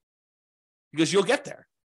 because you'll get there.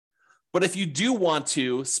 But if you do want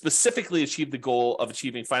to specifically achieve the goal of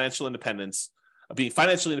achieving financial independence, of being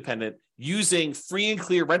financially independent using free and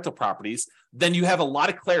clear rental properties, then you have a lot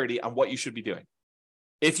of clarity on what you should be doing.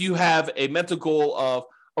 If you have a mental goal of,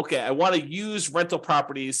 okay, I want to use rental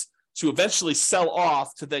properties to eventually sell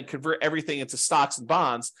off to then convert everything into stocks and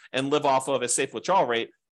bonds and live off of a safe withdrawal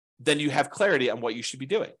rate, then you have clarity on what you should be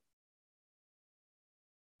doing.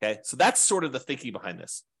 Okay, so that's sort of the thinking behind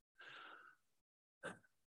this.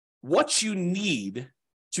 What you need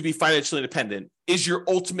to be financially independent is your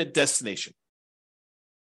ultimate destination.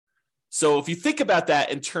 So if you think about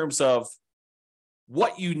that in terms of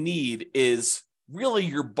what you need is really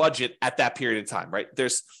your budget at that period of time, right?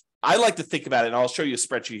 I like to think about it, and I'll show you a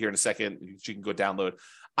spreadsheet here in a second, you can go download.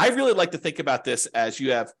 I really like to think about this as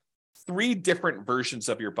you have 3 different versions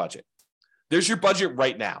of your budget. There's your budget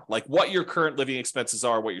right now, like what your current living expenses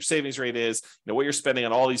are, what your savings rate is, what you're spending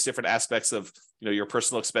on all these different aspects of, your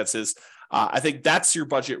personal expenses. I think that's your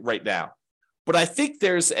budget right now. But I think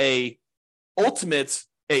there's if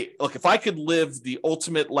I could live the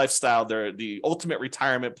ultimate lifestyle, the ultimate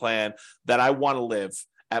retirement plan that I want to live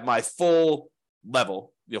at my full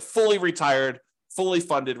level, fully retired, fully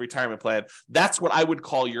funded retirement plan, that's what I would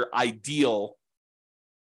call your ideal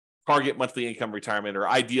target monthly income retirement, or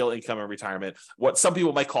ideal income in retirement, what some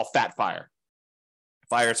people might call Fat FIRE.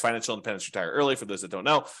 FIRE is financial independence, retire early, for those that don't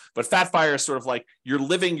know. But Fat FIRE is sort of like you're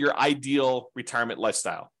living your ideal retirement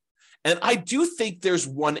lifestyle. And I do think there's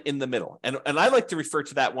one in the middle. And I like to refer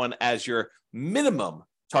to that one as your minimum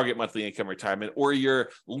target monthly income retirement, or your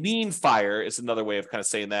lean FIRE is another way of kind of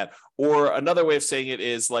saying that. Or another way of saying it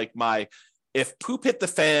is like if poop hit the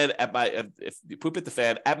fan at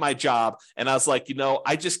my job, and I was like,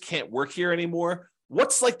 I just can't work here anymore.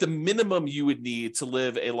 What's like the minimum you would need to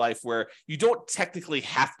live a life where you don't technically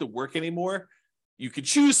have to work anymore? You could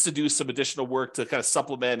choose to do some additional work to kind of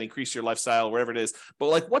supplement and increase your lifestyle, whatever it is. But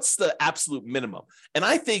like, what's the absolute minimum? And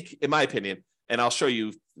I think, in my opinion, and I'll show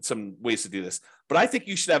you some ways to do this, but I think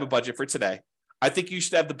you should have a budget for today. I think you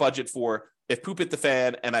should have the budget for if poop hit the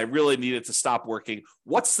fan and I really needed to stop working,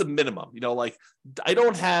 what's the minimum? Like, I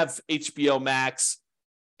don't have HBO Max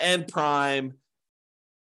and Prime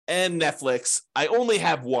and Netflix. I only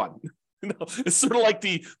have one. It's sort of like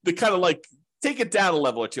the kind of like take it down a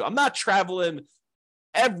level or two. I'm not traveling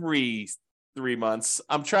every 3 months.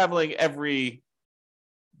 I'm traveling every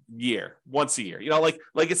year, once a year, like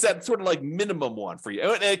it's that sort of like minimum one for you.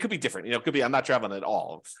 And it could be different, it could be I'm not traveling at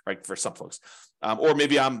all, right, for some folks, or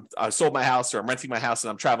maybe I sold my house, or I'm renting my house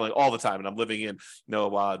and I'm traveling all the time and I'm living in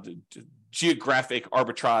geographic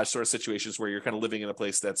arbitrage sort of situations where you're kind of living in a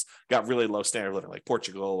place that's got really low standard of living, like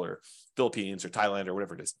Portugal or Philippines or Thailand or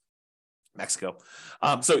whatever it is, Mexico.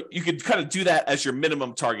 So you could kind of do that as your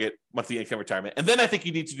minimum target monthly income retirement. And then I think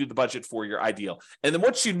you need to do the budget for your ideal. And then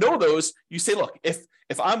once you know those, you say, look,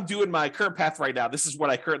 if I'm doing my current path right now, this is what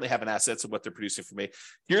I currently have in assets and what they're producing for me.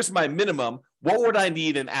 Here's my minimum. What would I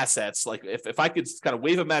need in assets? Like if I could kind of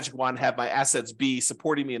wave a magic wand, have my assets be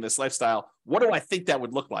supporting me in this lifestyle, what do I think that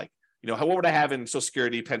would look like? What would I have in Social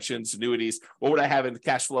Security, pensions, annuities? What would I have in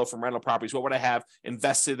cash flow from rental properties? What would I have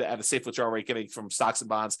invested at a safe withdrawal rate getting from stocks and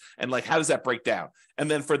bonds? And like, how does that break down?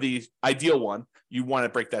 And then for the ideal one, you want to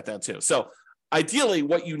break that down too. So ideally,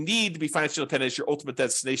 what you need to be financially independent is your ultimate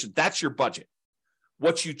destination. That's your budget.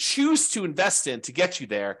 What you choose to invest in to get you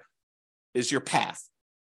there is your path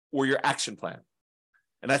or your action plan.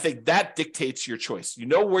 And I think that dictates your choice. You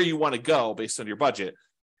know where you want to go based on your budget.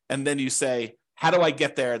 And then you say, how do I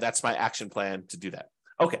get there? That's my action plan to do that.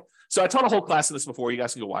 Okay, so I taught a whole class on this before. You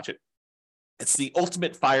guys can go watch it. It's the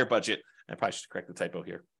ultimate FIRE budget. I probably should correct the typo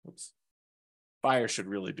here. Oops. FIRE should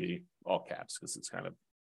really be all caps because it's kind of,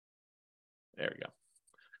 there we go.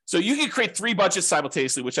 So you can create 3 budgets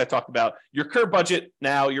simultaneously, which I talked about. Your current budget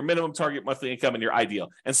now, your minimum target monthly income, and your ideal.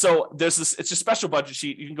 And so there's this, it's a special budget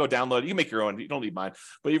sheet. You can go download it. You can make your own. You don't need mine.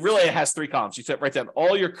 But it really has 3 columns. You write down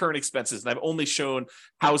all your current expenses. And I've only shown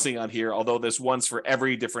housing on here, although there's ones for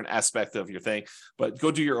every different aspect of your thing. But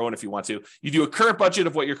go do your own if you want to. You do a current budget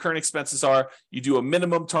of what your current expenses are. You do a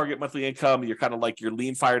minimum target monthly income. You're kind of like your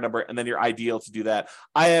lean fire number, and then your ideal to do that.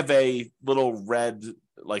 I have a little red,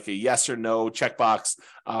 like a yes or no checkbox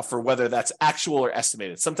for whether that's actual or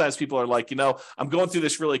estimated. Sometimes people are like, I'm going through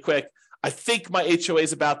this really quick. I think my HOA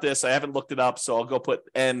is about this. I haven't looked it up, so I'll go put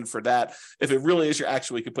N for that. If it really is your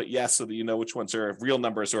actual, you can put yes so that you know which ones are real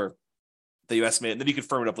numbers or that you estimate, and then you can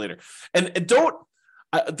firm it up later. And don't,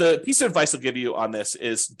 the piece of advice I'll give you on this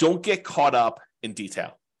is don't get caught up in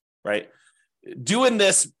detail, right? Doing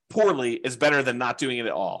this poorly is better than not doing it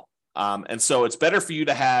at all. And so it's better for you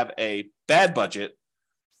to have a bad budget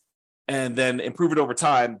and then improve it over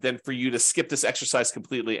time than for you to skip this exercise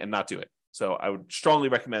completely and not do it. So I would strongly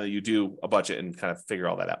recommend that you do a budget and kind of figure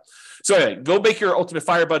all that out. So anyway, go make your ultimate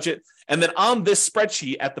fire budget. And then on this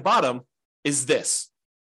spreadsheet at the bottom is this.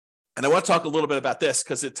 And I want to talk a little bit about this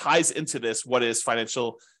because it ties into this, what is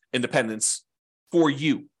financial independence for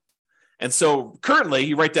you. And so currently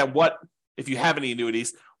you write down what, if you have any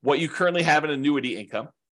annuities, what you currently have in annuity income.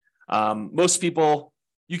 Most people,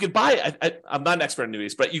 you can buy, I'm not an expert in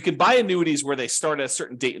annuities, but you can buy annuities where they start at a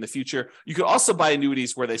certain date in the future. You can also buy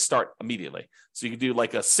annuities where they start immediately. So you can do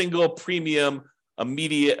like a single premium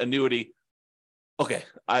immediate annuity. Okay,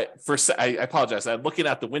 I apologize. I'm looking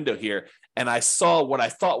out the window here and I saw what I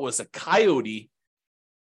thought was a coyote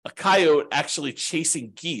actually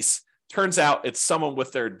chasing geese. Turns out it's someone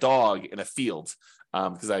with their dog in a field.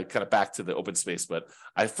 Because I kind of back to the open space, but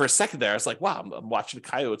for a second there, I was like, wow, I'm watching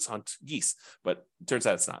coyotes hunt geese, but it turns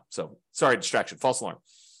out it's not. So sorry, distraction, false alarm.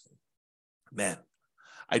 Man,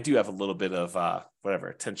 I do have a little bit of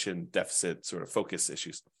attention deficit sort of focus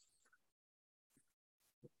issues.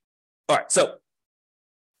 All right, so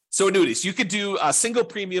annuities, you could do a single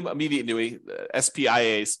premium immediate annuity,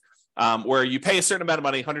 SPIAs, where you pay a certain amount of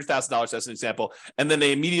money, $100,000 as an example, and then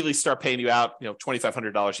they immediately start paying you out,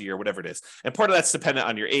 $2,500 a year, whatever it is. And part of that's dependent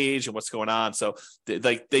on your age and what's going on. So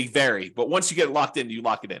they vary, but once you get it locked in, you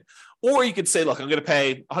lock it in. Or you could say, look, I'm going to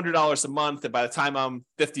pay $100 a month, and by the time I'm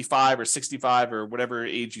 55 or 65 or whatever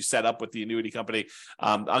age you set up with the annuity company,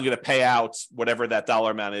 I'm going to pay out whatever that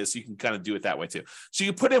dollar amount is. So you can kind of do it that way too. So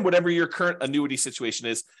you put in whatever your current annuity situation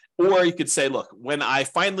is, or you could say, look, when I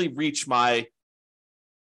finally reach my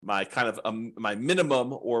kind of my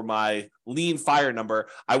minimum or my lean fire number,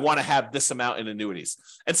 I want to have this amount in annuities.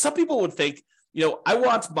 And some people would think, I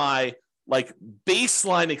want my like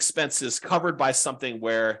baseline expenses covered by something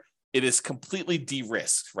where it is completely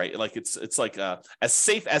de-risked, right? Like it's like as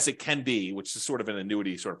safe as it can be, which is sort of an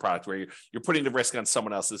annuity sort of product where you're putting the risk on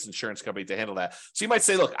someone else's insurance company to handle that. So you might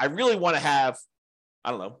say, look, I really want to have, I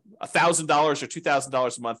don't know, $1,000 or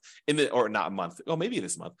 $2,000 a month or not a month. Oh, maybe it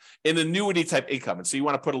is a month in annuity type income. And so you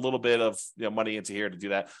want to put a little bit of money into here to do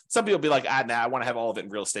that. Some people will be like, I want to have all of it in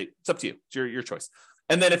real estate. It's up to you. It's your choice.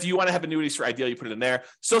 And then if you want to have annuities for ideal, you put it in there.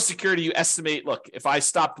 Social Security, you estimate, look, if I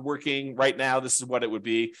stopped working right now, this is what it would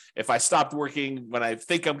be. If I stopped working when I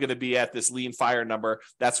think I'm going to be at this lean fire number,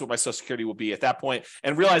 that's what my Social Security will be at that point.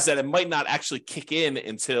 And realize that it might not actually kick in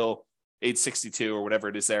until age 62 or whatever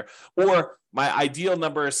it is there. Or my ideal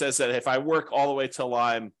number says that if I work all the way till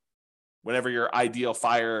I'm, whatever your ideal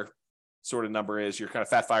fire sort of number is, your kind of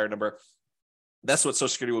fat fire number, that's what Social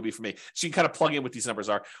Security will be for me. So you can kind of plug in what these numbers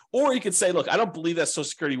are. Or you could say, look, I don't believe that Social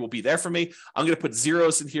Security will be there for me. I'm going to put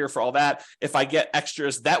zeros in here for all that. If I get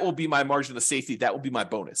extras, that will be my margin of safety. That will be my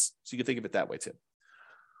bonus. So you can think of it that way too.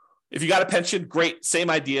 If you got a pension, great. Same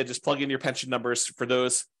idea. Just plug in your pension numbers for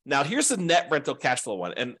those. Now, here's the net rental cash flow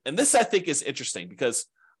one. And this, I think, is interesting because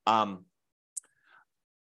let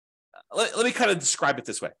me kind of describe it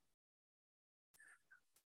this way.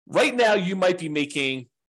 Right now, you might be making,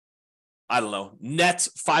 I don't know, net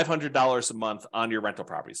 $500 a month on your rental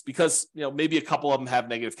properties because, maybe a couple of them have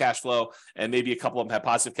negative cash flow and maybe a couple of them have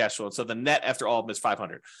positive cash flow. And so the net after all of them is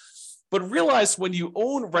 500. But realize when you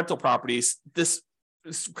own rental properties, this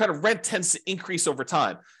kind of rent tends to increase over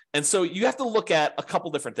time. And so you have to look at a couple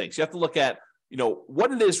different things. You have to look at,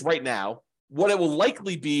 what it is right now, what it will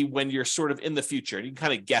likely be when you're sort of in the future. And you can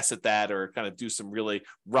kind of guess at that or kind of do some really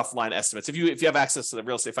rough line estimates. If you have access to the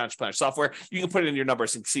real estate financial planner software, you can put it in your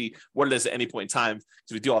numbers and see what it is at any point in time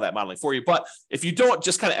because we do all that modeling for you. But if you don't,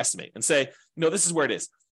 just kind of estimate and say, this is where it is.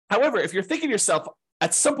 However, if you're thinking to yourself,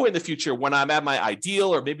 at some point in the future, when I'm at my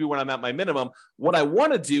ideal or maybe when I'm at my minimum, what I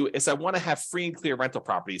want to do is I want to have free and clear rental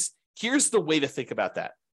properties. Here's the way to think about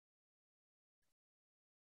that.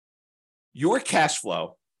 your cash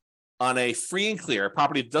flow on a free and clear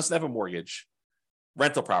property that doesn't have a mortgage,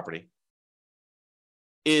 rental property,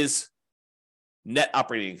 is net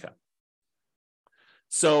operating income.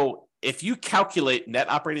 So if you calculate net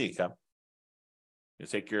operating income, you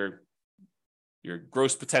take your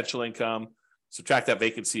gross potential income, subtract that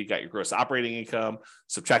vacancy, you got your gross operating income,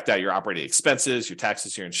 subtract out your operating expenses, your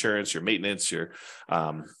taxes, your insurance, your maintenance, your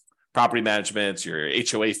property management, your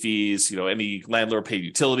HOA fees, any landlord paid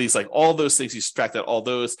utilities, like all those things, you subtract out all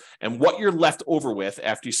those. And what you're left over with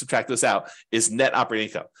after you subtract those out is net operating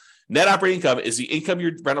income. Net operating income is the income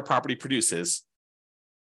your rental property produces,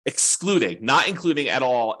 excluding, not including at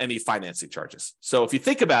all, any financing charges. So if you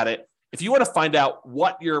think about it, if you want to find out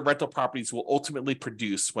what your rental properties will ultimately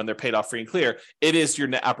produce when they're paid off free and clear, it is your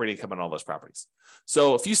net operating income on all those properties.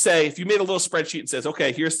 So if you made a little spreadsheet and says,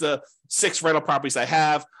 okay, here's the 6 rental properties I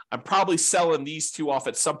have, I'm probably selling these 2 off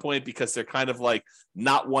at some point because they're kind of like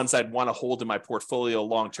not ones I'd want to hold in my portfolio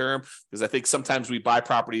long-term. Because I think sometimes we buy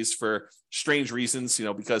properties for strange reasons,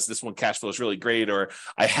 because this one cash flow is really great, or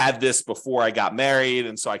I had this before I got married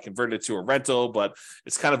and so I converted it to a rental, but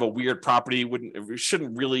it's kind of a weird property. It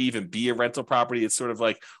shouldn't really even be a rental property. It's sort of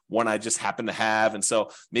like one I just happen to have. And so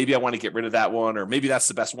maybe I want to get rid of that one, or maybe that's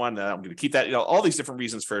the best one and I'm going to keep that, all these different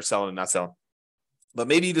reasons for selling and not selling. But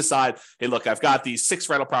maybe you decide, hey, look, I've got these 6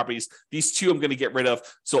 rental properties. These 2 I'm going to get rid of.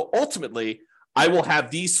 So ultimately, I will have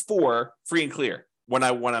these 4 free and clear when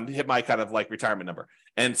I hit my kind of like retirement number.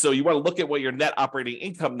 And so you want to look at what your net operating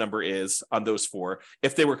income number is on those 4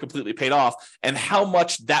 if they were completely paid off, and how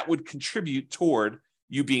much that would contribute toward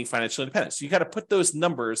you being financially independent. So you got to put those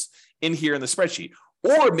numbers in here in the spreadsheet.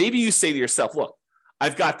 Or maybe you say to yourself, look,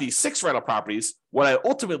 I've got these 6 rental properties. What I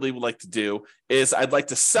ultimately would like to do is I'd like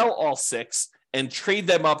to sell all 6 and trade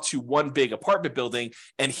them up to one big apartment building.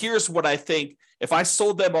 And here's what I think, if I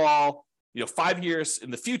sold them all, 5 years in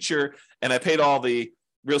the future, and I paid all the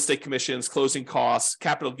real estate commissions, closing costs,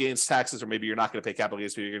 capital gains taxes, or maybe you're not going to pay capital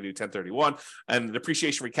gains, maybe you're going to do 1031, and the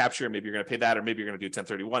depreciation recapture, maybe you're going to pay that, or maybe you're going to do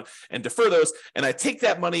 1031 and defer those. And I take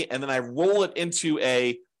that money and then I roll it into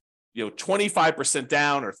a 25%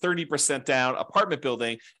 down or 30% down apartment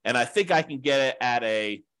building, and I think I can get it at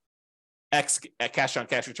a X cash on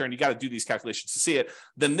cash return. You got to do these calculations to see it.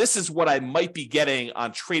 Then this is what I might be getting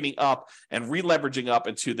on trading up and re-leveraging up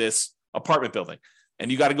into this apartment building. And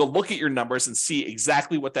you got to go look at your numbers and see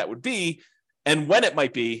exactly what that would be and when it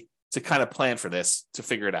might be to kind of plan for this, to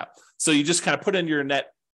figure it out. So you just kind of put in your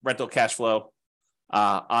net rental cash flow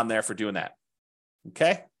on there for doing that.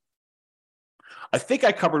 Okay. I think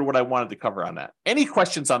I covered what I wanted to cover on that. Any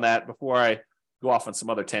questions on that before I go off on some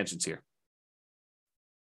other tangents here?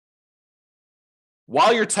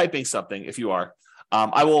 While you're typing something, if you are,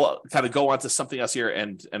 I will kind of go on to something else here,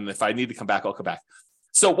 and if I need to come back, I'll come back.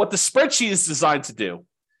 So what the spreadsheet is designed to do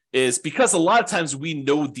is, because a lot of times we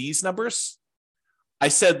know these numbers, I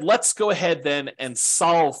said, let's go ahead then and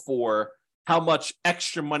solve for how much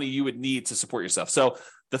extra money you would need to support yourself. So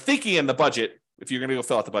the thinking in the budget, if you're going to go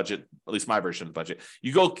fill out the budget, at least my version of the budget,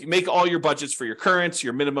 you go make all your budgets for your current,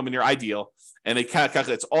 your minimum, and your ideal, and it kind of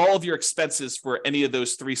calculates all of your expenses for any of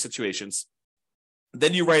those 3 situations.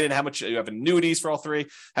 Then you write in how much you have in annuities for all 3,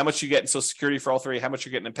 how much you get in Social Security for all 3, how much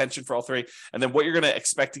you're getting in pension for all 3, and then what you're going to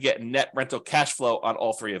expect to get in net rental cash flow on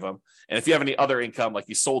all 3 of them. And if you have any other income, like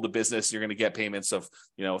you sold a business, you're going to get payments of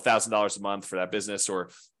 $1,000 a month for that business,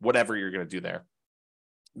 or whatever you're going to do there.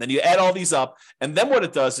 Then you add all these up, and then what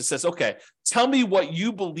it does, it says, okay, tell me what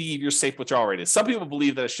you believe your safe withdrawal rate is. Some people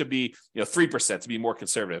believe that it should be 3% to be more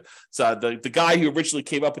conservative. So the guy who originally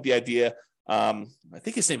came up with the idea, I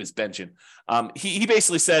think his name is Benjamin. He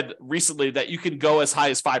basically said recently that you can go as high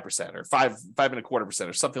as 5% or 5.25%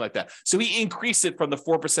 or something like that. So he increased it from the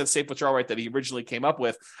 4% safe withdrawal rate that he originally came up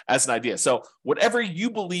with as an idea. So whatever you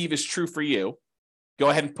believe is true for you, go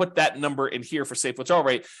ahead and put that number in here for safe withdrawal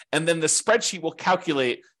rate. And then the spreadsheet will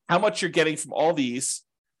calculate how much you're getting from all these,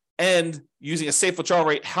 and using a safe withdrawal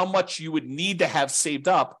rate, how much you would need to have saved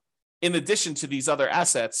up in addition to these other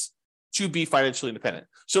assets to be financially independent.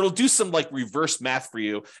 So it'll do some like reverse math for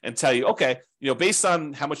you and tell you, okay, based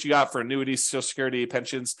on how much you got for annuities, Social Security,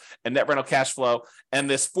 pensions, and net rental cash flow, and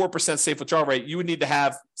this 4% safe withdrawal rate, you would need to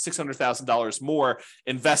have $600,000 more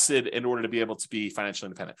invested in order to be able to be financially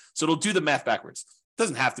independent. So it'll do the math backwards. It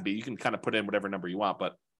doesn't have to be. You can kind of put in whatever number you want,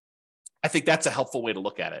 but I think that's a helpful way to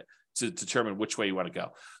look at it to determine which way you want to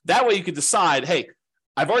go. That way you can decide, hey,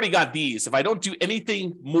 I've already got these. If I don't do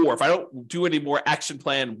anything more, if I don't do any more action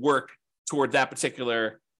plan work toward that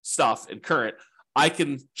particular stuff in current, I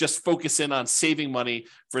can just focus in on saving money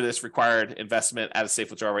for this required investment at a safe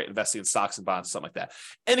withdrawal rate, investing in stocks and bonds, something like that.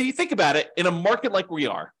 And if you think about it, in a market like we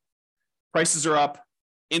are, prices are up,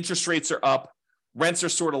 interest rates are up, rents are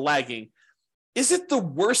sort of lagging. Is it the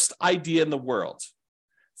worst idea in the world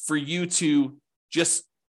for you to just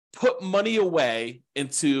put money away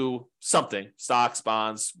into something, stocks,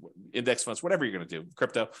 bonds, index funds, whatever you're going to do,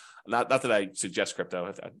 crypto? Not that I suggest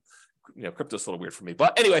crypto. Crypto's a little weird for me.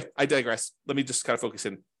 But anyway, I digress. Let me just kind of focus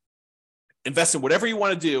in. Invest in whatever you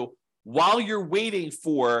want to do while you're waiting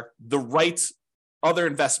for the right other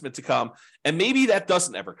investment to come. And maybe that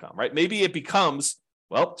doesn't ever come, right? Maybe it becomes,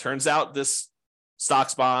 well, turns out this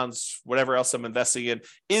stocks, bonds, whatever else I'm investing in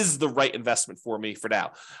is the right investment for me for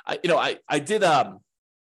now. I did,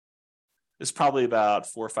 this probably about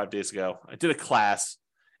 4 or 5 days ago, I did a class,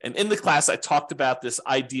 and in the class, I talked about this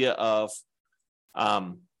idea of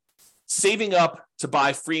saving up to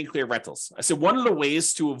buy free and clear rentals. I said, one of the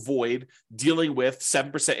ways to avoid dealing with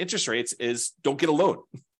 7% interest rates is don't get a loan.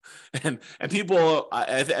 and people,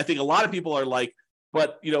 I think a lot of people are like,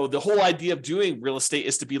 but the whole idea of doing real estate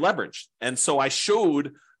is to be leveraged. And so I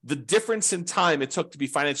showed the difference in time it took to be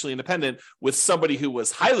financially independent with somebody who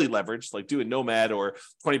was highly leveraged, like doing Nomad or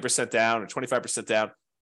 20% down or 25% down,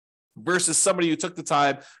 versus somebody who took the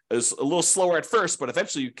time, is a little slower at first, but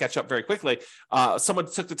eventually you catch up very quickly. Someone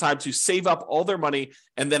took the time to save up all their money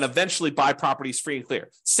and then eventually buy properties free and clear.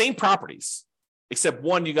 Same properties, except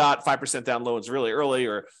one, you got 5% down loans really early,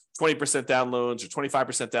 or 20% down loans, or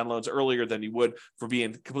 25% down loans earlier than you would for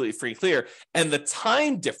being completely free and clear. And the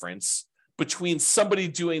time difference between somebody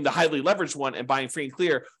doing the highly leveraged one and buying free and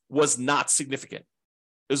clear was not significant.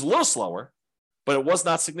 It was a little slower, but it was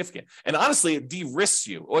not significant. And honestly, it de-risks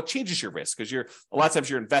you, or it changes your risk, because a lot of times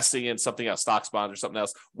you're investing in something else, stocks, bonds, or something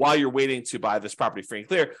else, while you're waiting to buy this property free and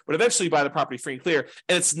clear. But eventually you buy the property free and clear,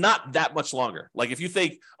 and it's not that much longer. Like if you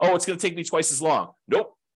think, oh, it's going to take me twice as long.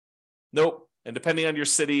 Nope. And depending on your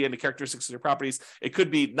city and the characteristics of your properties, it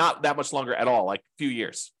could be not that much longer at all, like a few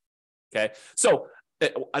years. Okay. So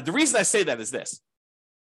the reason I say that is this.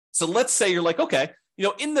 So let's say you're like, okay,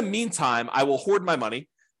 in the meantime, I will hoard my money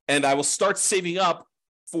and I will start saving up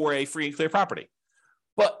for a free and clear property.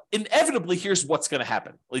 But inevitably, here's what's going to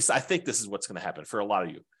happen. At least I think this is what's going to happen for a lot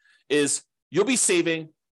of you, is you'll be saving,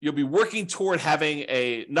 you'll be working toward having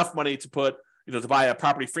enough money to put, to buy a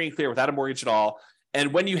property free and clear without a mortgage at all.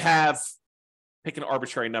 And when you have, pick an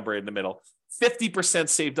arbitrary number in the middle, 50%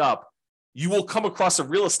 saved up, you will come across a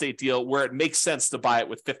real estate deal where it makes sense to buy it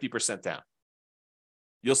with 50% down.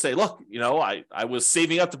 You'll say, look, I was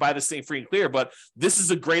saving up to buy this thing free and clear, but this is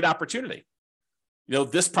a great opportunity.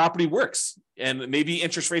 This property works. And maybe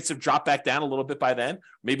interest rates have dropped back down a little bit by then.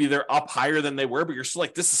 Maybe they're up higher than they were, but you're still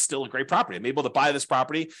like, this is still a great property. I'm able to buy this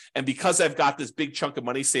property. And because I've got this big chunk of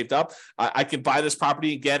money saved up, I can buy this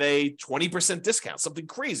property and get a 20% discount, something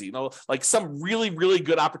crazy, like some really, really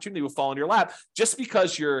good opportunity will fall in your lap just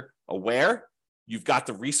because you're aware, you've got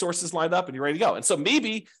the resources lined up and you're ready to go. And so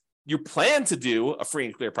maybe you plan to do a free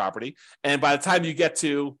and clear property. And by the time you get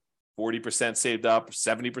to 40% saved up,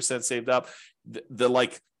 70% saved up,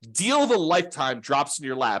 the deal of a lifetime drops in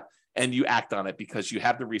your lap and you act on it because you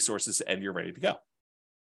have the resources and you're ready to go.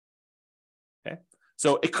 Okay.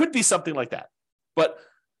 So it could be something like that. But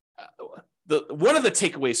one of the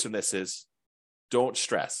takeaways from this is don't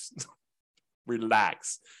stress,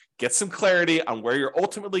 relax, get some clarity on where you're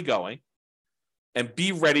ultimately going and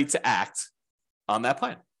be ready to act on that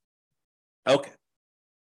plan. Okay.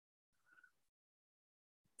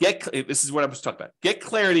 This is what I was talking about. Get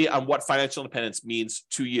clarity on what financial independence means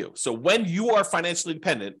to you. So when you are financially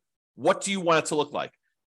independent, what do you want it to look like?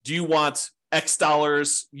 Do you want X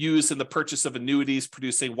dollars used in the purchase of annuities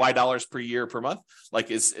producing Y dollars per year per month? Like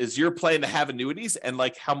is your plan to have annuities, and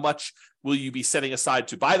like how much will you be setting aside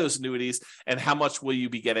to buy those annuities, and how much will you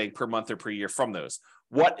be getting per month or per year from those?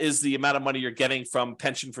 What is the amount of money you're getting from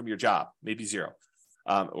pension from your job? Maybe zero.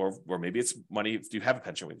 Or maybe it's money if you have a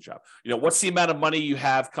pension with your job. What's the amount of money you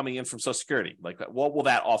have coming in from Social Security? Like, what will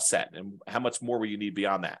that offset, and how much more will you need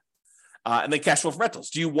beyond that? And then cash flow from rentals.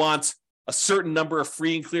 Do you want a certain number of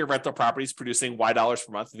free and clear rental properties producing Y dollars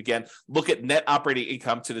per month? And again, look at net operating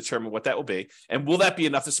income to determine what that will be. And will that be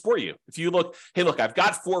enough to support you? If you look, hey, look, I've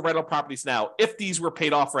got 4 rental properties now. If these were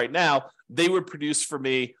paid off right now, they would produce for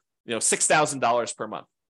me, $6,000 per month.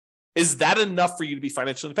 Is that enough for you to be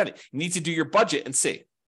financially independent? You need to do your budget and see,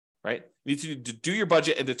 right? You need to do your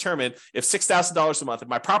budget and determine if $6,000 a month, if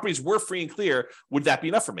my properties were free and clear, would that be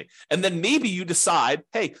enough for me? And then maybe you decide,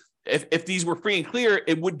 hey, if these were free and clear,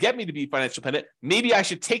 it would get me to be financially independent. Maybe I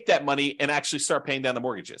should take that money and actually start paying down the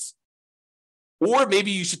mortgages. Or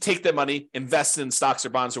maybe you should take that money, invest in stocks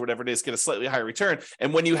or bonds or whatever it is, get a slightly higher return.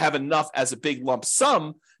 And when you have enough as a big lump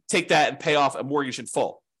sum, take that and pay off a mortgage in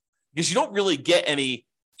full. Because you don't really get any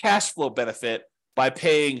cash flow benefit by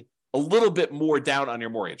paying a little bit more down on your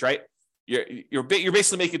mortgage, right? You're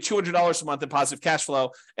basically making $200 a month in positive cash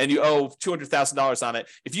flow, and you owe $200,000 on it.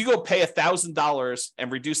 If you go pay $1,000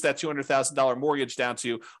 and reduce that $200,000 mortgage down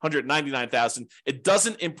to $199,000, it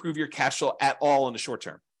doesn't improve your cash flow at all in the short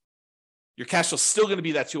term. Your cash flow is still going to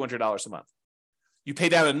be that $200 a month. You pay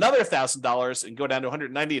down another $1,000 and go down to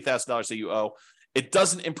 $198,000 that you owe. It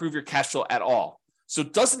doesn't improve your cash flow at all. So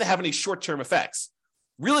it doesn't have any short-term effects.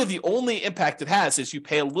 Really, the only impact it has is you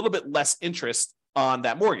pay a little bit less interest on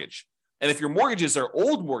that mortgage. And if your mortgages are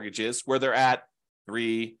old mortgages where they're at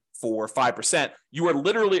 3, 4, 5%, you are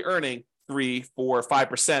literally earning 3, 4,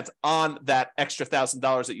 5% on that extra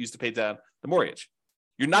 $1,000 that you used to pay down the mortgage.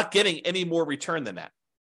 You're not getting any more return than that.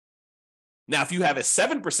 Now, if you have a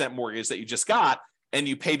 7% mortgage that you just got and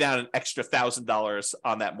you pay down an extra $1,000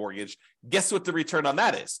 on that mortgage, guess what the return on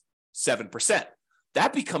that is? 7%.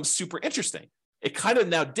 That becomes super interesting. It kind of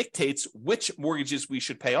now dictates which mortgages we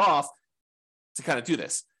should pay off to kind of do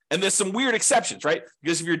this. And there's some weird exceptions, right?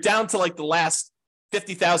 Because if you're down to like the last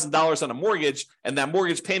 $50,000 on a mortgage and that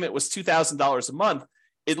mortgage payment was $2,000 a month,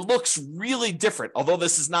 it looks really different. Although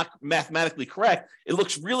this is not mathematically correct, it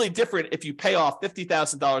looks really different if you pay off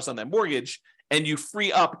 $50,000 on that mortgage and you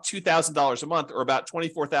free up $2,000 a month or about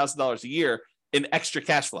 $24,000 a year in extra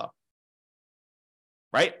cash flow,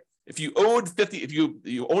 right? If you owed if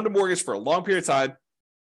you owned a mortgage for a long period of time,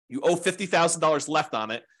 you owe $50,000 left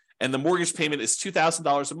on it, and the mortgage payment is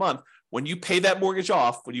 $2,000 a month. When you pay that mortgage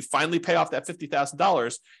off, when you finally pay off that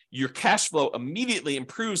 $50,000, your cash flow immediately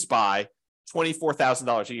improves by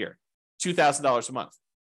 $24,000 a year, $2,000 a month.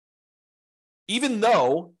 Even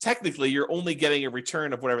though technically you're only getting a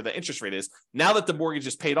return of whatever the interest rate is, now that the mortgage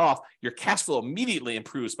is paid off, your cash flow immediately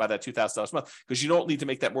improves by that $2,000 a month because you don't need to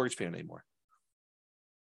make that mortgage payment anymore.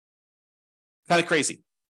 Kind of crazy.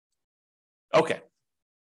 Okay.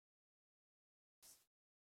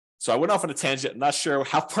 So I went off on a tangent. I'm not sure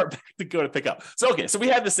how far back to go to pick up. So, okay. So we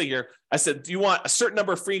had this thing here. I said, do you want a certain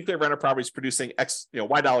number of free and clear rental properties producing X,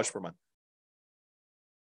 Y dollars per month?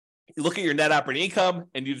 You look at your net operating income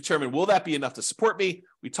and you determine, will that be enough to support me?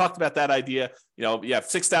 We talked about that idea. You have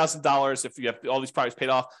 $6,000. If you have all these properties paid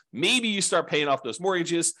off, maybe you start paying off those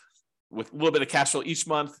mortgages with a little bit of cash flow each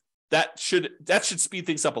month. That should speed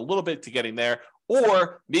things up a little bit to getting there.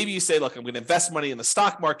 Or maybe you say, look, I'm going to invest money in the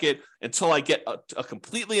stock market until I get a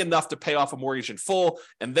completely enough to pay off a mortgage in full.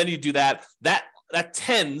 And then you do that. That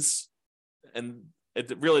tends, and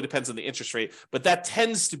it really depends on the interest rate, but that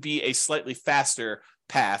tends to be a slightly faster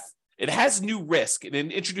path. It has new risk and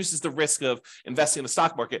it introduces the risk of investing in the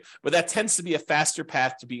stock market, but that tends to be a faster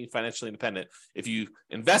path to being financially independent. If you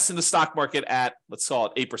invest in the stock market at, let's call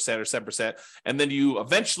it 8% or 7%, and then you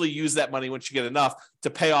eventually use that money once you get enough to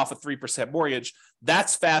pay off a 3% mortgage,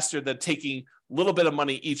 that's faster than taking a little bit of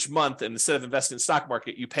money each month. And instead of investing in the stock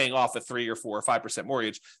market, you paying off a 3 or 4 or 5%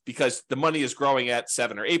 mortgage because the money is growing at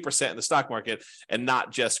 7 or 8% in the stock market and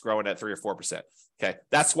not just growing at 3 or 4%. Okay.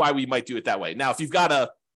 That's why we might do it that way. Now, if you've got a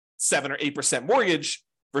 7 or 8% mortgage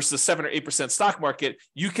versus 7 or 8% stock market,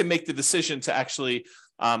 you can make the decision to actually,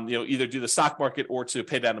 either do the stock market or to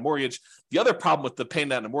pay down the mortgage. The other problem with the paying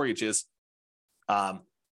down the mortgage is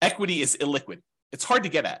equity is illiquid. It's hard to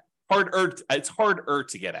get at. It's harder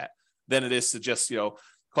to get at than it is to just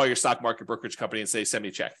call your stock market brokerage company and say, send me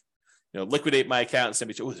a check. Liquidate my account and send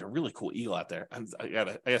me a check. Oh, there's a really cool eagle out there. I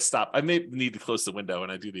gotta stop. I may need to close the window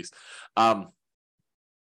when I do these.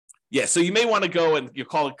 Yeah, so you may want to go and you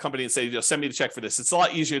call a company and say, send me the check for this. It's a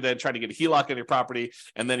lot easier than trying to get a HELOC on your property,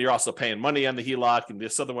 and then you're also paying money on the HELOC, and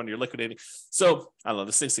this other one you're liquidating. So I don't know,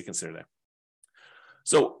 there's things to consider there.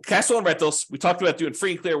 So cash flow and rentals, we talked about doing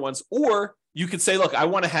free and clear ones, or you could say, look, I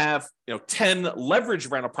want to have 10 leverage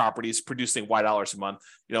rental properties producing Y dollars a month.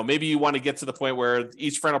 Maybe you want to get to the point where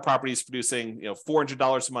each rental property is producing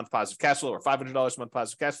 $400 a month positive cash flow or $500 a month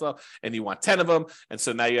positive cash flow, and you want 10 of them. And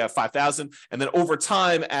so now you have 5,000. And then over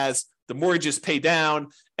time, as the mortgages pay down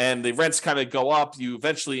and the rents kind of go up, you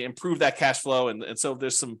eventually improve that cash flow. And so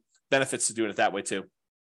there's some benefits to doing it that way too.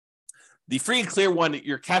 The free and clear one,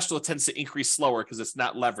 your cash flow tends to increase slower because it's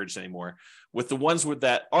not leveraged anymore. With the ones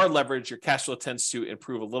that are leveraged, your cash flow tends to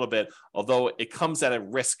improve a little bit, although it comes at a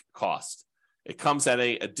risk cost. It comes at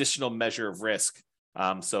an additional measure of risk.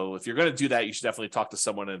 So if you're going to do that, you should definitely talk to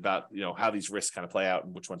someone about how these risks kind of play out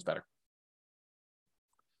and which one's better.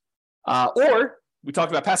 Or we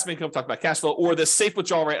talked about passive income, talked about cash flow, or the safe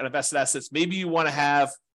withdrawal rate on invested assets. Maybe you want to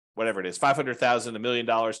have whatever it is, $500,000, $1 million,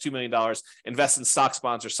 $2 million, invest in stocks,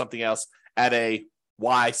 bonds, or something else at a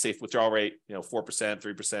Y, safe withdrawal rate, 4%,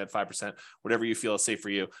 3%, 5%, whatever you feel is safe for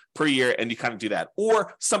you per year, and you kind of do that.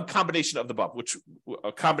 Or some combination of the above, which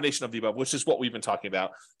is what we've been talking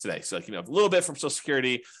about today. So a little bit from Social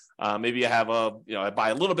Security, maybe I have I buy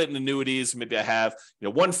a little bit in annuities, maybe I have,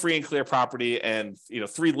 one free and clear property and,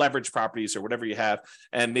 3 leverage properties or whatever you have,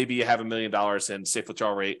 and maybe you have $1 million in safe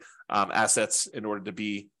withdrawal rate assets in order to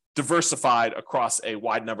be diversified across a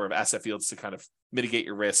wide number of asset fields to kind of mitigate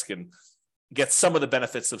your risk and get some of the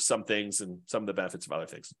benefits of some things and some of the benefits of other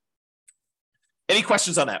things. Any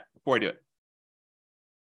questions on that before I do it?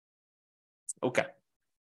 Okay.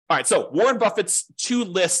 All right. So Warren Buffett's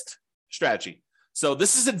 2-list strategy. So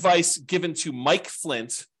this is advice given to Mike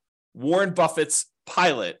Flint, Warren Buffett's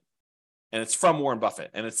pilot, and it's from Warren Buffett.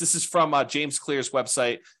 And this is from James Clear's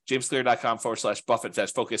website,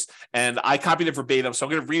 jamesclear.com/Buffett-focus. And I copied it verbatim, so I'm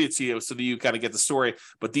going to read it to you so that you kind of get the story.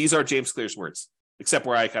 But these are James Clear's words, except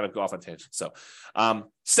where I kind of go off on tangent. So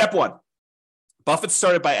step 1, Buffett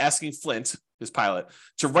started by asking Flint, his pilot,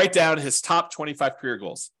 to write down his top 25 career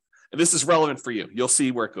goals. And this is relevant for you. You'll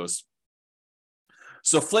see where it goes.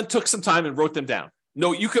 So Flint took some time and wrote them down.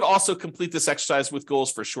 Note, you could also complete this exercise with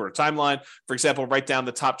goals for a shorter timeline. For example, write down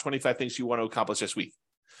the top 25 things you want to accomplish this week.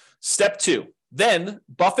 Step 2, then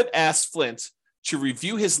Buffett asked Flint to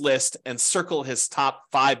review his list and circle his top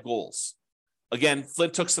 5 goals. Again,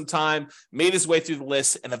 Flint took some time, made his way through the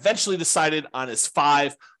list, and eventually decided on his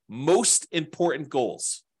 5 most important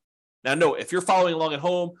goals. Now, note, if you're following along at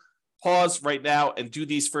home, pause right now and do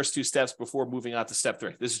these first 2 steps before moving on to step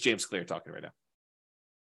 3. This is James Clear talking right now.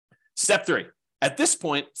 Step 3. At this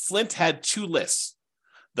point, Flint had 2 lists.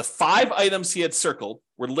 The 5 items he had circled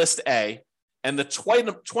were list A, and the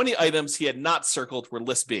 20 items he had not circled were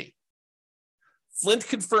list B. Flint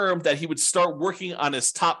confirmed that he would start working on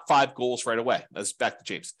his top 5 goals right away. That's back to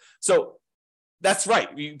James. So that's right.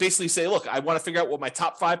 You basically say, look, I want to figure out what my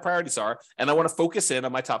top 5 priorities are, and I want to focus in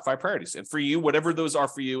on my top 5 priorities. And for you, whatever those are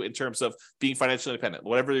for you in terms of being financially independent,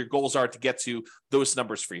 whatever your goals are to get to those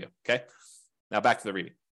numbers for you. Okay. Now back to the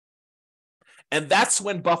reading. And that's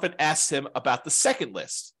when Buffett asked him about the second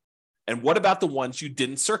list. And what about the ones you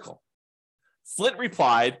didn't circle? Flint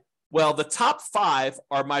replied, well, the top 5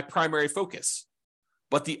 are my primary focus,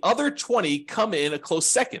 but the other 20 come in a close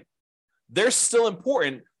second. They're still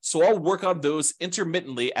important, so I'll work on those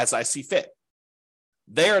intermittently as I see fit.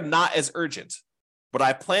 They are not as urgent, but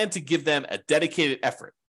I plan to give them a dedicated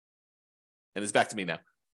effort. And it's back to me now.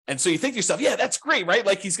 And so you think to yourself, yeah, that's great, right?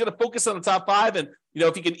 Like he's going to focus on the top 5. And,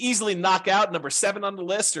 if he can easily knock out number 7 on the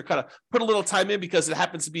list or kind of put a little time in because it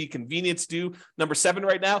happens to be convenient to do number 7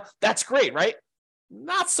 right now, that's great, right?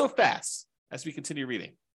 Not so fast as we continue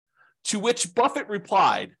reading. To which Buffett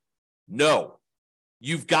replied, no,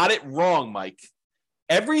 you've got it wrong, Mike.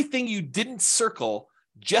 Everything you didn't circle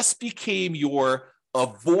just became your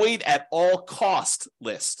avoid at all cost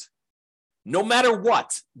list. No matter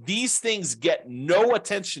what, these things get no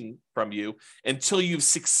attention from you until you've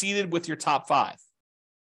succeeded with your top 5.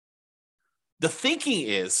 The thinking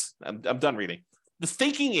is, I'm done reading. The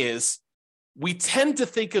thinking is we tend to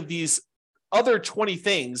think of these other 20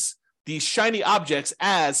 things, these shiny objects,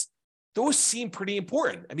 as those seem pretty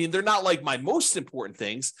important. I mean, they're not like my most important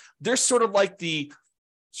things. They're sort of like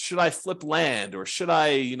should I flip land, or should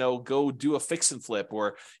I, go do a fix and flip,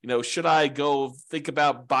 or, should I go think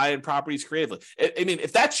about buying properties creatively? I mean,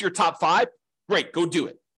 if that's your top 5, great, go do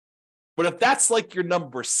it. But if that's like your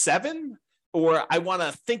number 7, or I want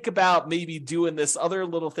to think about maybe doing this other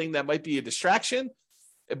little thing that might be a distraction,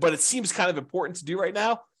 but it seems kind of important to do right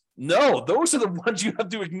now, no, those are the ones you have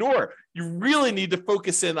to ignore. You really need to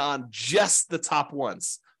focus in on just the top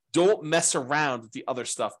ones. Don't mess around with the other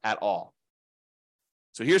stuff at all.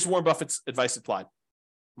 So here's Warren Buffett's advice applied.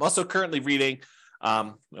 I'm also currently reading,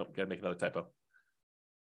 got to make another typo.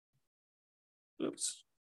 Oops.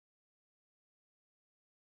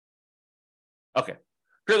 Okay.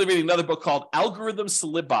 Currently reading another book called Algorithms to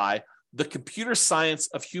Live By, The Computer Science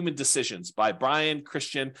of Human Decisions by Brian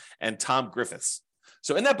Christian and Tom Griffiths.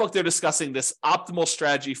 So in that book, they're discussing this optimal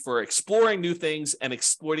strategy for exploring new things and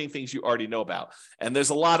exploiting things you already know about. And there's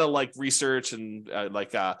a lot of research and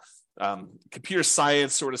computer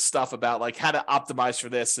science sort of stuff about how to optimize for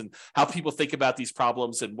this and how people think about these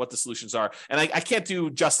problems and what the solutions are. And I can't do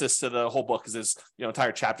justice to the whole book because there's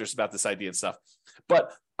entire chapters about this idea and stuff.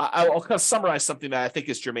 But I'll kind of summarize something that I think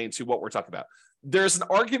is germane to what we're talking about. There's an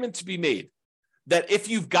argument to be made that if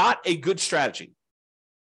you've got a good strategy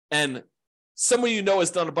and someone has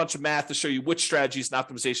done a bunch of math to show you which strategies and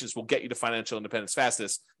optimizations will get you to financial independence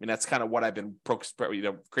fastest. I mean, that's kind of what I've been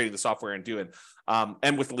creating the software and doing,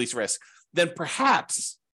 and with the least risk. Then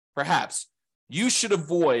perhaps you should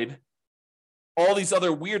avoid all these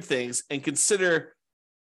other weird things and consider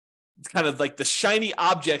kind of like the shiny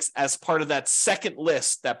objects as part of that second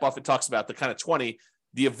list that Buffett talks about, the kind of 20,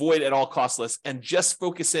 the avoid at all cost list, and just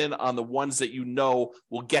focus in on the ones that you know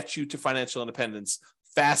will get you to financial independence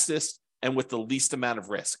fastest and with the least amount of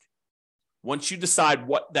risk. Once you decide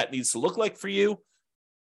what that needs to look like for you,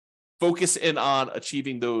 focus in on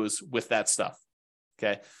achieving those with that stuff,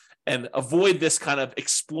 okay? And avoid this kind of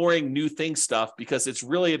exploring new things stuff because it's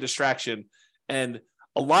really a distraction. And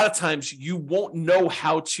a lot of times you won't know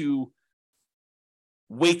how to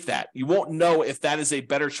weight that. You won't know if that is a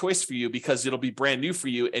better choice for you because it'll be brand new for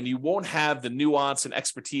you, and you won't have the nuance and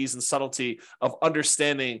expertise and subtlety of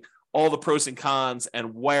understanding all the pros and cons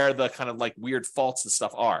and where the kind of like weird faults and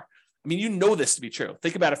stuff are. I mean, you know this to be true.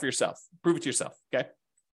 Think about it for yourself. Prove it to yourself, okay?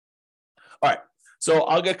 All right, so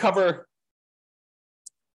I want to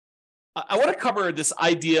cover this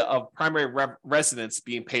idea of primary residence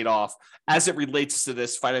being paid off as it relates to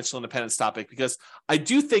this financial independence topic, because I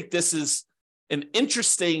do think this is an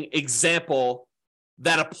interesting example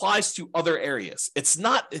that applies to other areas. It's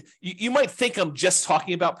not, you might think I'm just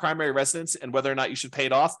talking about primary residence and whether or not you should pay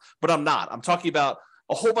it off, but I'm not. I'm talking about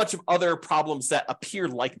a whole bunch of other problems that appear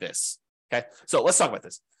like this, okay? So let's talk about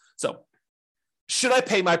this. So should I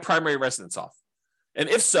pay my primary residence off? And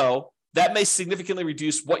if so, that may significantly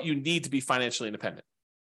reduce what you need to be financially independent.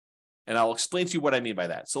 And I'll explain to you what I mean by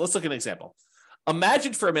that. So let's look at an example.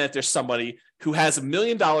 Imagine for a minute there's somebody who has $1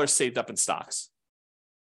 million saved up in stocks.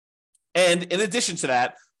 And in addition to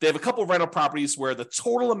that, they have a couple of rental properties where the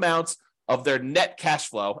total amount of their net cash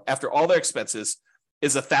flow after all their expenses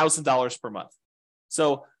is $1,000 per month.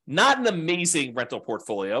 So not an amazing rental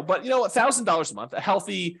portfolio, but $1,000 a month, a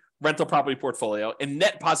healthy rental property portfolio and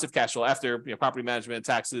net positive cash flow after property management,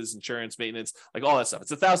 taxes, insurance, maintenance, like all that stuff.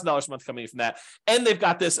 It's $1,000 a month coming in from that. And they've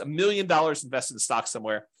got this $1 million invested in stock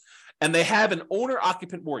somewhere. And they have an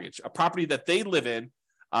owner-occupant mortgage, a property that they live in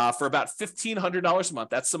for about $1,500 a month.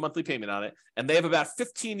 That's the monthly payment on it. And they have about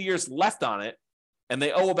 15 years left on it. And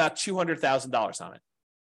they owe about $200,000 on it.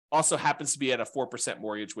 Also happens to be at a 4%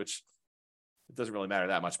 mortgage, which it doesn't really matter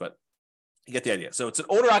that much, but you get the idea. So it's an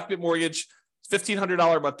owner-occupant mortgage,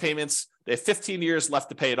 $1,500 a month payments. They have 15 years left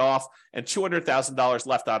to pay it off and $200,000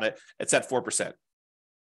 left on it. It's at 4%.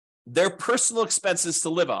 Their personal expenses to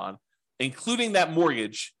live on, including that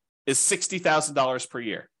mortgage, is $60,000 per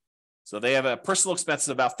year. So they have a personal expense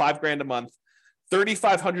of about $5,000 a month.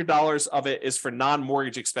 $3,500 of it is for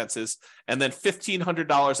non-mortgage expenses. And then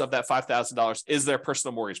 $1,500 of that $5,000 is their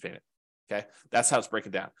personal mortgage payment. Okay. That's how it's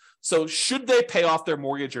breaking down. So should they pay off their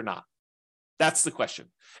mortgage or not? That's the question.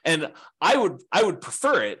 And I would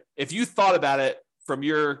prefer it if you thought about it from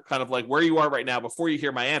your kind of like where you are right now before you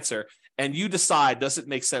hear my answer and you decide, does it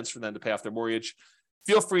make sense for them to pay off their mortgage?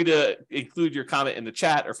 Feel free to include your comment in the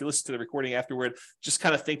chat, or if you listen to the recording afterward, just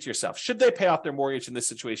kind of think to yourself, should they pay off their mortgage in this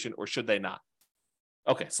situation or should they not?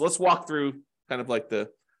 Okay, so let's walk through kind of like the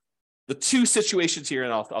two situations here,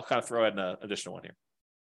 and I'll kind of throw in an additional one here.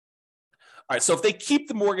 All right, so if they keep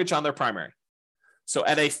the mortgage on their primary, so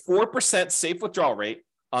at a 4% safe withdrawal rate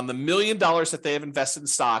on the $1 million that they have invested in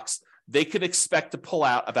stocks, they could expect to pull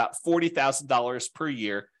out about $40,000 per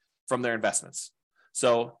year from their investments.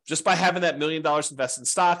 So just by having that $1 million invested in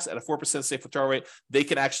stocks at a 4% safe withdrawal rate, they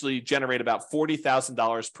can actually generate about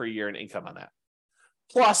 $40,000 per year in income on that.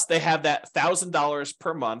 Plus, they have that $1,000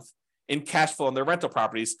 per month in cash flow on their rental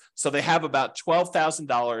properties. So they have about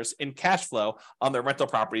 $12,000 in cash flow on their rental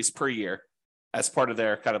properties per year as part of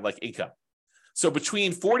their kind of like income. So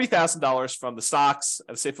between $40,000 from the stocks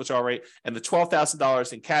at a safe withdrawal rate and the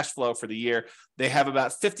 $12,000 in cash flow for the year, they have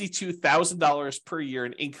about $52,000 per year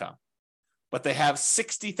in income. But they have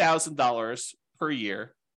 $60,000 per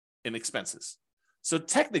year in expenses. So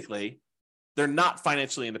technically, they're not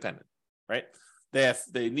financially independent, right?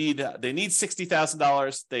 They need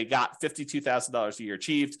 $60,000. They got $52,000 a year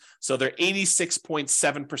achieved. So they're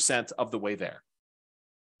 86.7% of the way there.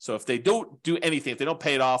 So if they don't do anything, if they don't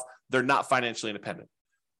pay it off, they're not financially independent.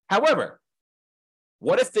 However,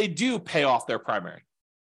 what if they do pay off their primary?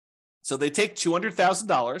 So they take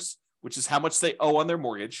 $200,000, which is how much they owe on their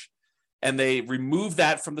mortgage, and they remove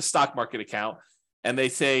that from the stock market account. And they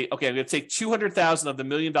say, okay, I'm going to take $200,000 of the $1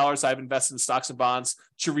 million I've invested in stocks and bonds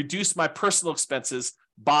to reduce my personal expenses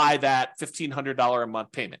by that $1,500 a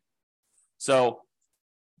month payment. So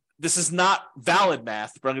this is not valid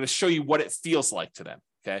math, but I'm going to show you what it feels like to them.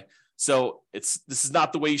 Okay. So this is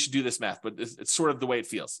not the way you should do this math, but it's sort of the way it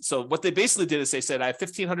feels. So what they basically did is they said, I have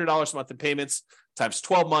 $1,500 a month in payments times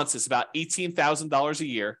 12 months is about $18,000 a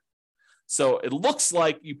year. So it looks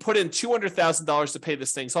like you put in $200,000 to pay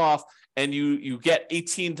this things off, and you get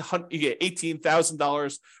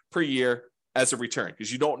 $18,000 per year as a return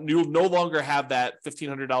because you'll no longer have that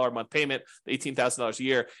 $1,500 a month payment, the $18,000 a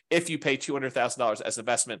year. If you pay $200,000 as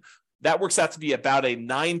investment, that works out to be about a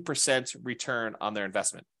 9% return on their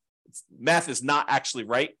investment. Math is not actually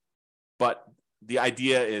right, but the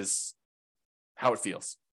idea is how it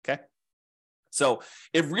feels. Okay. So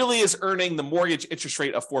it really is earning the mortgage interest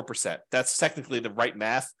rate of 4%. That's technically the right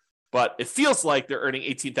math, but it feels like they're earning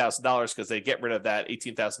 $18,000 because they get rid of that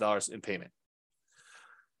 $18,000 in payment.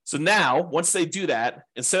 So now, once they do that,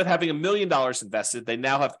 instead of having $1 million invested, they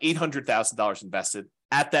now have $800,000 invested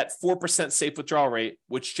at that 4% safe withdrawal rate,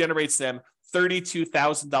 which generates them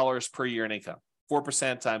 $32,000 per year in income.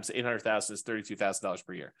 4% times 800,000 is $32,000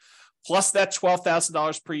 per year. Plus that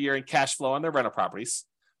 $12,000 per year in cash flow on their rental properties.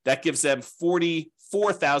 That gives them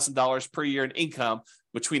 $44,000 per year in income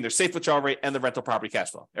between their safe withdrawal rate and the rental property cash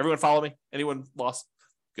flow. Everyone follow me? Anyone lost?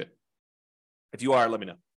 Good. If you are, let me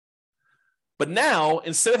know. But now,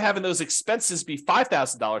 instead of having those expenses be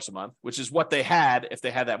 $5,000 a month, which is what they had if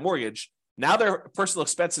they had that mortgage, now their personal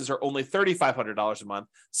expenses are only $3,500 a month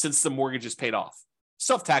since the mortgage is paid off.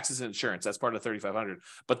 Self-taxes and insurance, that's part of the $3,500.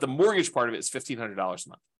 But the mortgage part of it is $1,500 a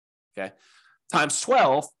month. Okay. Times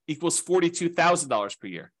 12 equals $42,000 per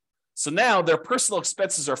year. So now their personal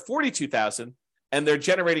expenses are $42,000 and they're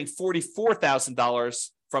generating $44,000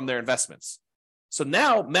 from their investments. So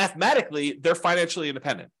now mathematically, they're financially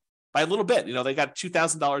independent by a little bit. They got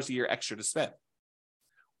 $2,000 a year extra to spend,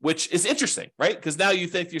 which is interesting, right? Because now you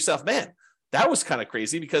think to yourself, man, that was kind of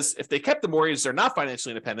crazy because if they kept the mortgage, they're not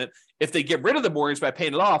financially independent. If they get rid of the mortgage by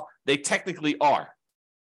paying it off, they technically are.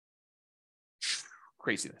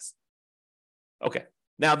 Craziness. Okay.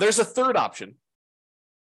 Now there's a third option.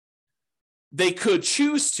 They could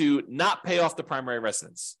choose to not pay off the primary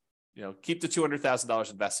residence, keep the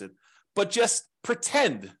 $200,000 invested, but just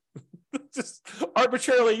pretend, just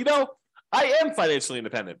arbitrarily, I am financially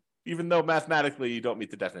independent, even though mathematically you don't meet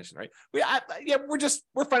the definition, right?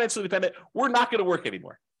 We're financially independent. We're not going to work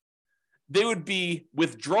anymore. They would be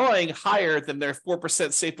withdrawing higher than their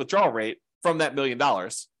 4% safe withdrawal rate from that $1 million,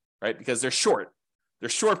 right? Because they're short. They're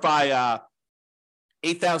short by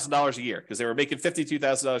 $8,000 a year because they were making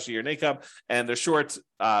 $52,000 a year in income, and they're short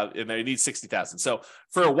and they need $60,000. So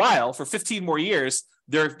for a while, for 15 more years,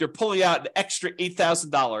 they're pulling out an extra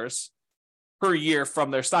 $8,000 per year from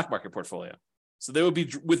their stock market portfolio. So they would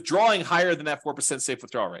be withdrawing higher than that 4% safe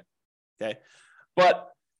withdrawal rate. Okay, but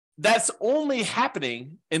that's only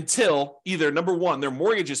happening until either number one, their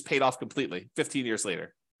mortgage is paid off completely 15 years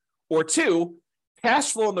later, or two,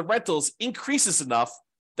 cash flow in the rentals increases enough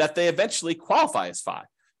that they eventually qualify as FI.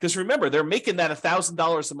 Because remember, they're making that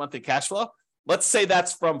 $1,000 a month in cash flow. Let's say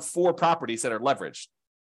that's from 4 properties that are leveraged.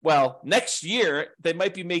 Well, next year, they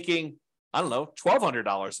might be making,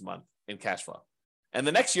 $1,200 a month in cash flow. And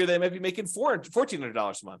the next year, they might be making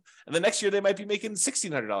 $1,400 a month. And the next year, they might be making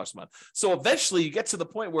 $1,600 a month. So eventually, you get to the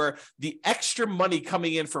point where the extra money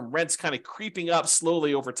coming in from rents kind of creeping up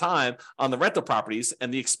slowly over time on the rental properties,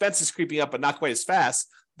 and the expenses creeping up, but not quite as fast.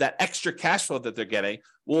 That extra cash flow that they're getting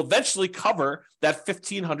will eventually cover that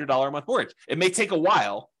 $1,500 a month mortgage. It may take a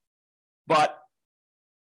while, but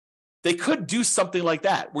they could do something like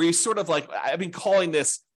that, where you sort of I've been calling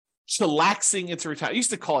this chillaxing into retirement. I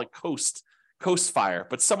used to call it coast fire,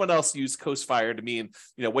 but someone else used coast fire to mean,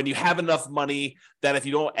 when you have enough money that if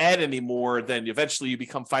you don't add any more, then eventually you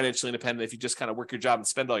become financially independent if you just kind of work your job and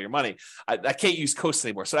spend all your money. I can't use coast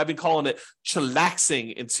anymore. So I've been calling it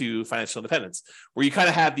chillaxing into financial independence, where you kind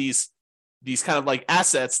of have these kind of like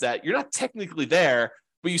assets that you're not technically there,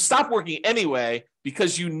 but you stop working anyway,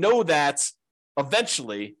 because you know that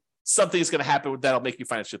eventually something is going to happen that'll make you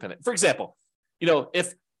financially independent. For example,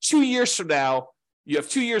 if 2 years from now, you have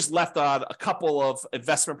 2 years left on a couple of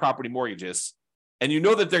investment property mortgages, and you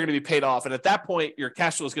know that they're going to be paid off. And at that point, your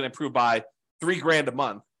cash flow is going to improve by $3,000 a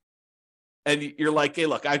month. And you're like, hey,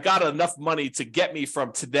 look, I've got enough money to get me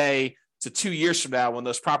from today to 2 years from now when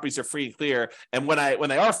those properties are free and clear. And when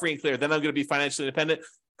they are free and clear, then I'm going to be financially independent.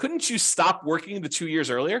 Couldn't you stop working the 2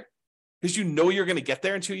 years earlier? Because you know you're going to get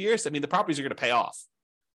there in 2 years. I mean, the properties are going to pay off,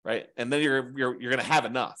 right? And then you're going to have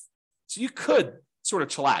enough. So you could sort of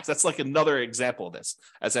chillax. That's like another example of this,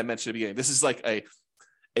 as I mentioned at the beginning. This is like a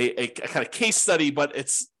kind of case study, but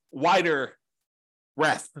it's wider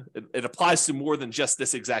breadth. It applies to more than just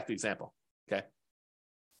this exact example. Okay.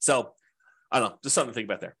 So I don't know, just something to think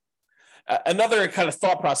about there. Another kind of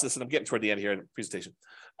thought process, and I'm getting toward the end here in the presentation.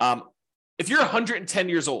 If you're 110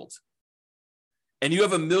 years old and you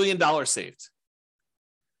have $1 million saved,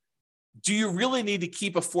 do you really need to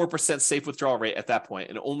keep a 4% safe withdrawal rate at that point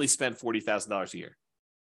and only spend $40,000 a year?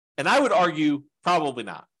 And I would argue probably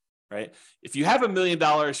not, right? If you have $1 million,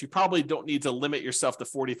 you probably don't need to limit yourself to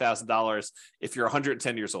 $40,000 if you're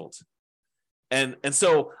 110 years old. And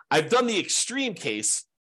so I've done the extreme case.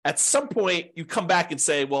 At some point, you come back and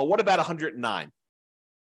say, well, what about 109?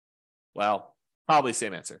 Well, probably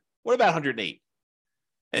same answer. What about 108?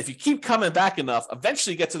 And if you keep coming back enough,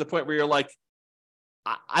 eventually you get to the point where you're like,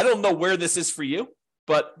 I don't know where this is for you,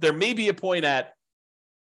 but there may be a point at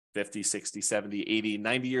 50, 60, 70, 80,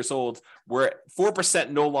 90 years old where 4%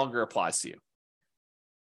 no longer applies to you.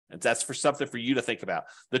 And that's for something for you to think about.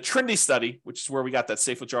 The Trinity study, which is where we got that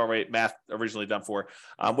safe withdrawal rate math originally done for,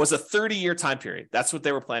 was a 30-year time period. That's what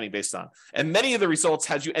they were planning based on. And many of the results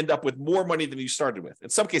had you end up with more money than you started with. In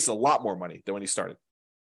some cases, a lot more money than when you started.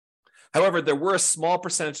 However, there were a small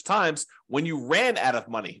percentage of times when you ran out of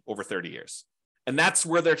money over 30 years. And that's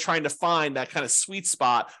where they're trying to find that kind of sweet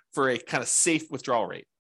spot for a kind of safe withdrawal rate.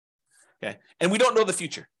 Okay. And we don't know the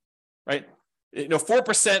future, right?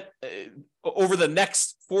 4% over the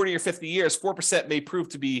next 40 or 50 years, 4% may prove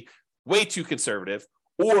to be way too conservative,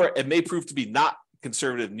 or it may prove to be not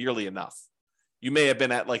conservative nearly enough. You may have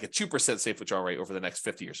been at like a 2% safe withdrawal rate over the next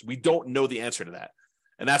 50 years. We don't know the answer to that.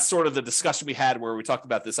 And that's sort of the discussion we had where we talked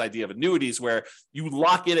about this idea of annuities, where you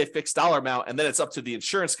lock in a fixed dollar amount and then it's up to the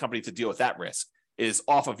insurance company to deal with that risk. It is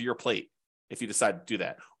off of your plate if you decide to do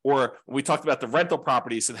that. Or we talked about the rental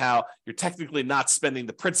properties and how you're technically not spending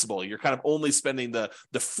the principal. You're kind of only spending the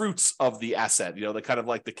fruits of the asset, the kind of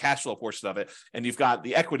like the cash flow portion of it. And you've got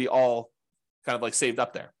the equity all kind of like saved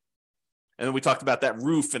up there. And then we talked about that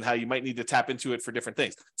roof and how you might need to tap into it for different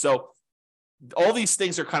things. So all these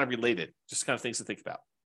things are kind of related, just kind of things to think about.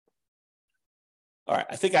 All right,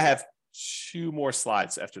 I think I have 2 more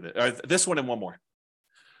slides after this, or this one and one more.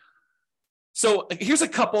 So here's a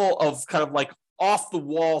couple of kind of like off the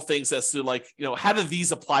wall things as to like, how do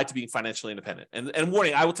these apply to being financially independent? And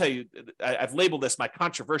warning, I will tell you, I've labeled this my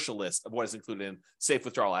controversial list of what is included in safe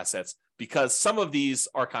withdrawal assets because some of these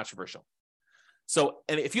are controversial. So,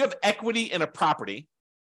 and if you have equity in a property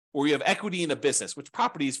or you have equity in a business, which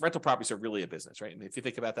rental properties are really a business, right? And if you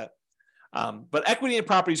think about that, but equity in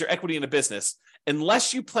properties or equity in a business,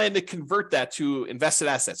 unless you plan to convert that to invested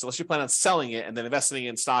assets, unless you plan on selling it and then investing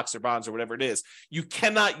in stocks or bonds or whatever it is, you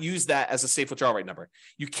cannot use that as a safe withdrawal rate number.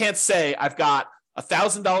 You can't say, I've got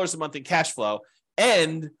 $1,000 a month in cash flow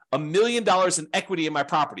and $1 million in equity in my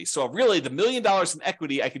property. So really the $1 million in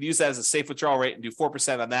equity, I could use that as a safe withdrawal rate and do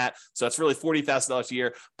 4% on that. So it's really $40,000 a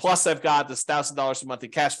year. Plus I've got this $1,000 a month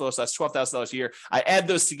in cash flow. So that's $12,000 a year. I add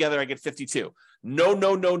those together, I get 52.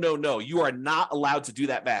 No. You are not allowed to do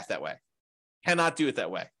that math that way. Cannot do it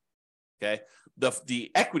that way. Okay. The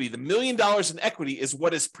equity, the $1 million in equity is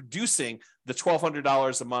what is producing the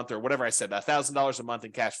 $1,200 a month or whatever I said, $1,000 a month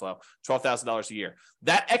in cash flow, $12,000 a year.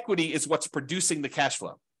 That equity is what's producing the cash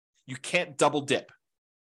flow. You can't double dip.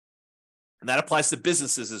 And that applies to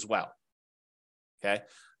businesses as well. Okay.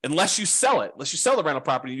 Unless you sell the rental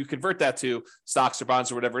property, you convert that to stocks or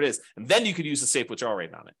bonds or whatever it is. And then you could use a safe withdrawal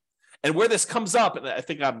rate on it. And where this comes up, and I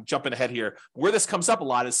think I'm jumping ahead here, where this comes up a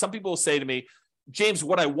lot is some people will say to me, James,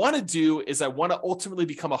 what I want to do is I want to ultimately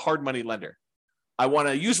become a hard money lender. I want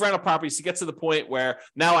to use rental properties to get to the point where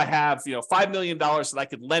now I have, $5 million that I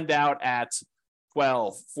could lend out at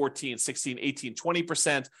 12, 14, 16, 18,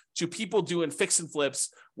 20% to people doing fix and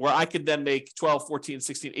flips where I could then make 12, 14,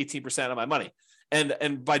 16, 18% of my money.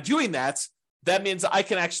 And by doing that, that means I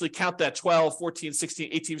can actually count that 12, 14,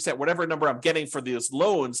 16, 18%, whatever number I'm getting for those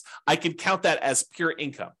loans, I can count that as pure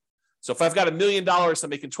income. So if I've got $1 million, I'm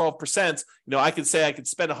making 12%, I can say I can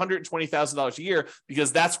spend $120,000 a year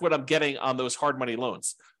because that's what I'm getting on those hard money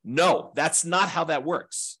loans. No, that's not how that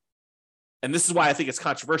works. And this is why I think it's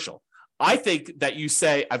controversial. I think that you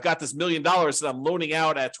say, I've got this $1 million that I'm loaning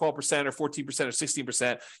out at 12% or 14% or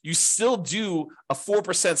 16%. You still do a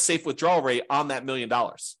 4% safe withdrawal rate on that $1 million.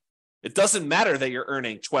 It doesn't matter that you're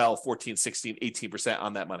earning 12, 14, 16, 18%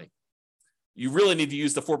 on that money. You really need to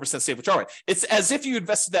use the 4% safe withdrawal rate. It's as if you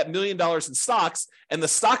invested that $1 million in stocks and the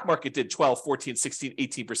stock market did 12, 14, 16,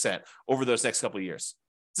 18% over those next couple of years.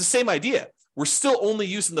 It's the same idea. We're still only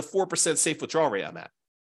using the 4% safe withdrawal rate on that.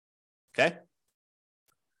 Okay?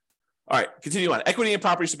 All right, continue on. Equity in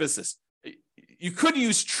properties or business. You could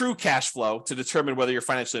use true cash flow to determine whether you're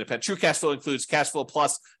financially independent. True cash flow includes cash flow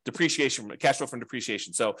plus depreciation, cash flow from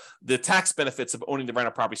depreciation. So the tax benefits of owning the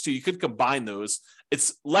rental properties too, you could combine those.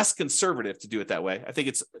 It's less conservative to do it that way. I think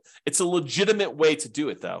it's a legitimate way to do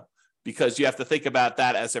it though, because you have to think about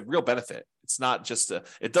that as a real benefit. It's not just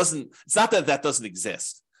it's not that doesn't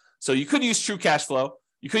exist. So you could use true cash flow.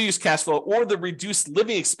 You could use cash flow or the reduced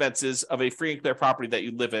living expenses of a free and clear property that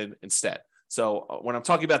you live in instead. So when I'm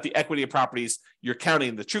talking about the equity of properties, you're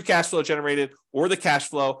counting the true cash flow generated or the cash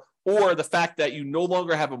flow or the fact that you no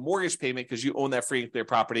longer have a mortgage payment because you own that free and clear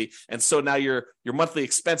property. And so now your monthly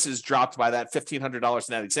expenses dropped by that $1,500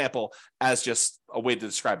 in that example as just a way to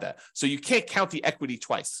describe that. So you can't count the equity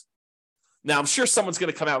twice. Now, I'm sure someone's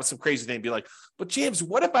going to come out with some crazy thing and be like, but James,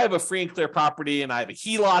 what if I have a free and clear property and I have a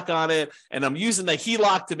HELOC on it and I'm using the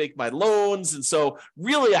HELOC to make my loans? And so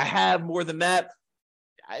really I have more than that.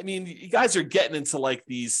 I mean, you guys are getting into like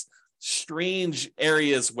these strange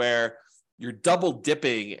areas where you're double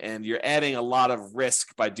dipping and you're adding a lot of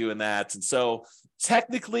risk by doing that. And so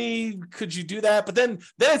technically, could you do that? But then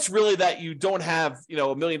it's really that you don't have,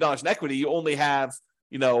 $1 million in equity. You only have,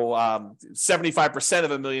 75%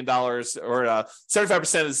 of $1 million, or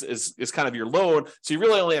 75% is kind of your loan. So you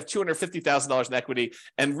really only have $250,000 in equity.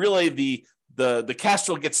 And really the cash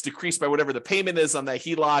flow gets decreased by whatever the payment is on that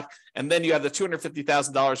HELOC. And then you have the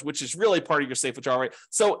 $250,000, which is really part of your safe withdrawal rate.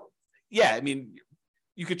 So yeah, I mean,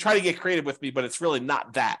 you could try to get creative with me, but it's really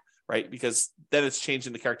not that, right? Because then it's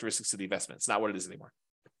changing the characteristics of the investment. It's not what it is anymore.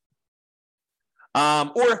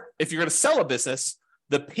 Or if you're going to sell a business,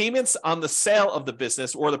 the payments on the sale of the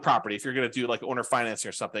business or the property, if you're going to do like owner financing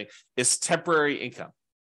or something, is temporary income.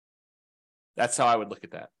 That's how I would look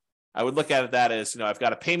at that. I would look at it that as, I've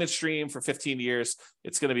got a payment stream for 15 years.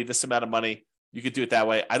 It's going to be this amount of money. You could do it that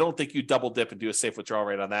way. I don't think you double dip and do a safe withdrawal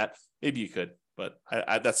rate on that. Maybe you could, but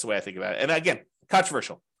that's the way I think about it. And again,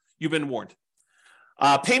 controversial. You've been warned.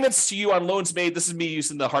 Payments to you on loans made. This is me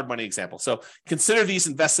using the hard money example. So consider these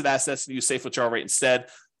invested assets and use safe withdrawal rate instead.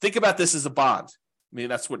 Think about this as a bond. I mean,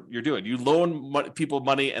 that's what you're doing. You loan people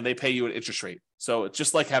money and they pay you an interest rate. So it's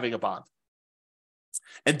just like having a bond.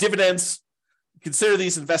 And dividends, consider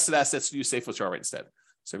these invested assets and use safe withdrawal rate instead.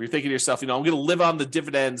 So if you're thinking to yourself, I'm going to live on the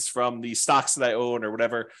dividends from the stocks that I own or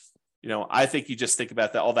whatever, I think you just think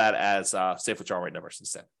about all that as safe withdrawal rate numbers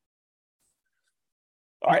instead.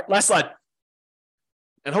 All right, last slide.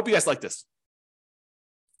 And I hope you guys like this.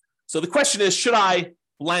 So the question is, should I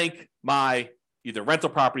blank my either rental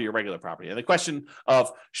property or regular property? And the question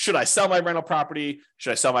of, should I sell my rental property?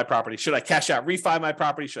 Should I sell my property? Should I cash out, refi my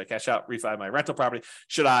property? Should I cash out, refi my rental property?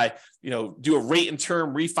 Should I, do a rate and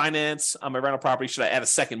term refinance on my rental property? Should I add a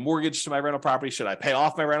second mortgage to my rental property? Should I pay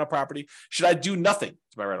off my rental property? Should I do nothing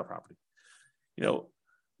to my rental property?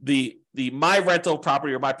 The my rental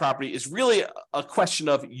property or my property is really a question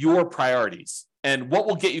of your priorities and what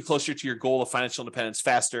will get you closer to your goal of financial independence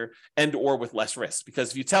faster and or with less risk. Because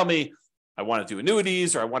if you tell me I want to do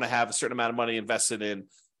annuities or I want to have a certain amount of money invested in,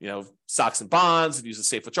 stocks and bonds and use a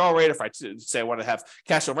safe withdrawal rate, if I say I want to have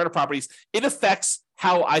cash flow rental properties, it affects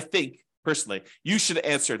how I think personally you should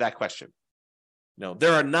answer that question.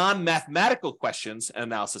 There are non-mathematical questions and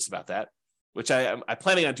analysis about that, which I'm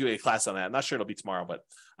planning on doing a class on that. I'm not sure it'll be tomorrow, but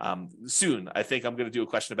soon. I think I'm going to do a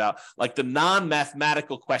question about like the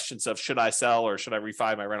non-mathematical questions of should I sell or should I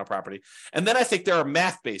refi my rental property? And then I think there are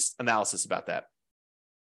math-based analysis about that.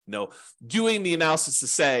 Doing the analysis to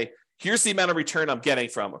say, here's the amount of return I'm getting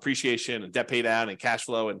from appreciation and debt pay down and cash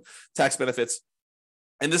flow and tax benefits.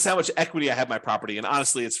 And this is how much equity I have in my property. And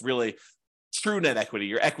honestly, it's really true net equity,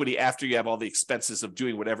 your equity after you have all the expenses of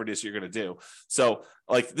doing whatever it is you're going to do. So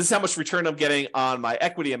like this is how much return I'm getting on my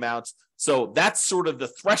equity amounts. So that's sort of the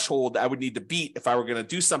threshold I would need to beat if I were going to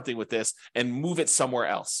do something with this and move it somewhere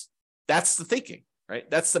else. That's the thinking, right?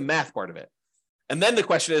 That's the math part of it. And then the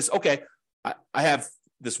question is, okay, I have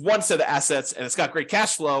this one set of assets and it's got great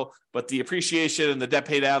cash flow, but the appreciation and the debt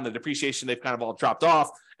pay down, the depreciation, they've kind of all dropped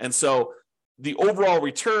off. And so the overall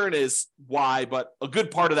return is Y, but a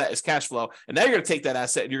good part of that is cash flow. And now you're going to take that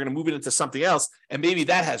asset and you're going to move it into something else. And maybe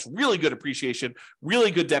that has really good appreciation,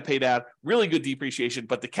 really good debt pay down, really good depreciation,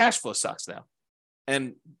 but the cash flow sucks now.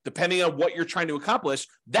 And depending on what you're trying to accomplish,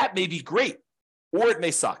 that may be great or it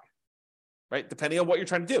may suck, right? Depending on what you're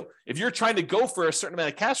trying to do. If you're trying to go for a certain amount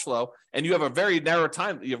of cash flow and you have a very narrow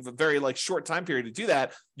time, you have a very short time period to do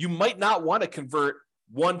that, you might not want to convert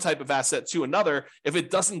one type of asset to another if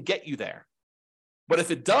it doesn't get you there. But if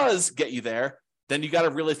it does get you there, then you got to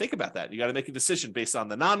really think about that. You got to make a decision based on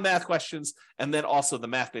the non-math questions and then also the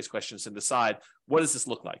math-based questions and decide, what does this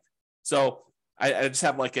look like? So I just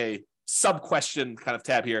have like a sub-question kind of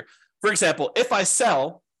tab here. For example, if I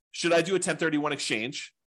sell, should I do a 1031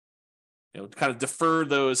 exchange? Kind of defer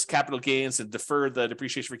those capital gains and defer the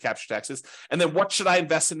depreciation recapture taxes. And then what should I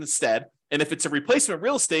invest in instead? And if it's a replacement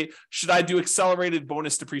real estate, should I do accelerated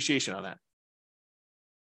bonus depreciation on that?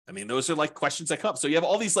 I mean, those are like questions that come up. So you have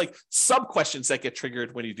all these like sub questions that get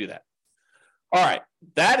triggered when you do that. All right,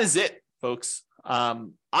 that is it, folks.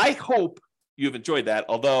 I hope you've enjoyed that,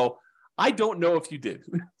 although I don't know if you did.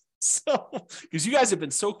 So, because you guys have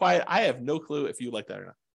been so quiet, I have no clue if you like that or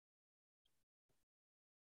not.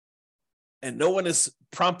 And no one is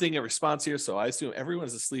prompting a response here, so I assume everyone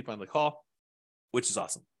is asleep on the call, which is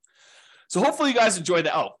awesome. So hopefully you guys enjoyed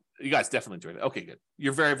that. Oh, you guys definitely enjoyed it. Okay, good.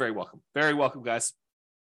 You're very, very welcome. Very welcome, guys.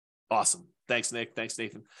 Awesome. Thanks, Nick. Thanks,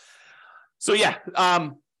 Nathan. So yeah,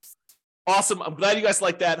 awesome. I'm glad you guys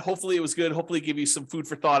like that. Hopefully it was good. Hopefully give you some food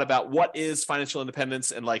for thought about what is financial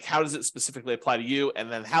independence and like how does it specifically apply to you,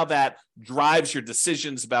 and then how that drives your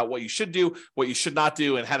decisions about what you should do, what you should not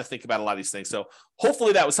do, and how to think about a lot of these things. So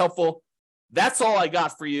hopefully that was helpful. That's all I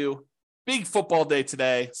got for you. Big football day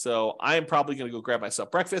today. So I am probably going to go grab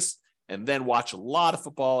myself breakfast and then watch a lot of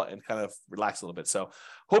football and kind of relax a little bit. So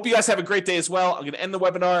hope you guys have a great day as well. I'm going to end the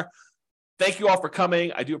webinar. Thank you all for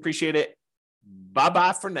coming. I do appreciate it.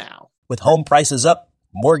 Bye-bye for now. With home prices up,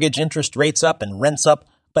 mortgage interest rates up, and rents up,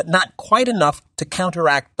 but not quite enough to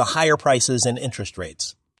counteract the higher prices and interest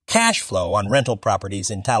rates. Cash flow on rental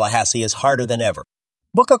properties in Tallahassee is harder than ever.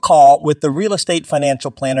 Book a call with the Real Estate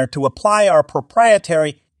Financial Planner to apply our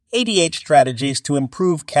proprietary 88 strategies to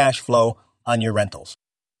improve cash flow on your rentals.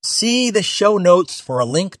 See the show notes for a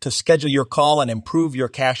link to schedule your call and improve your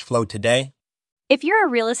cash flow today. If you're a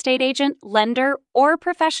real estate agent, lender, or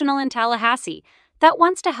professional in Tallahassee that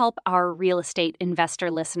wants to help our real estate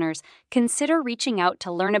investor listeners, consider reaching out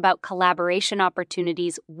to learn about collaboration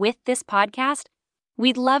opportunities with this podcast.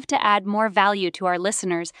 We'd love to add more value to our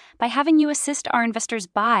listeners by having you assist our investors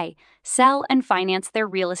buy, sell, and finance their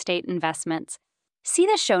real estate investments. See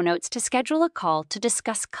the show notes to schedule a call to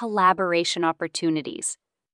discuss collaboration opportunities.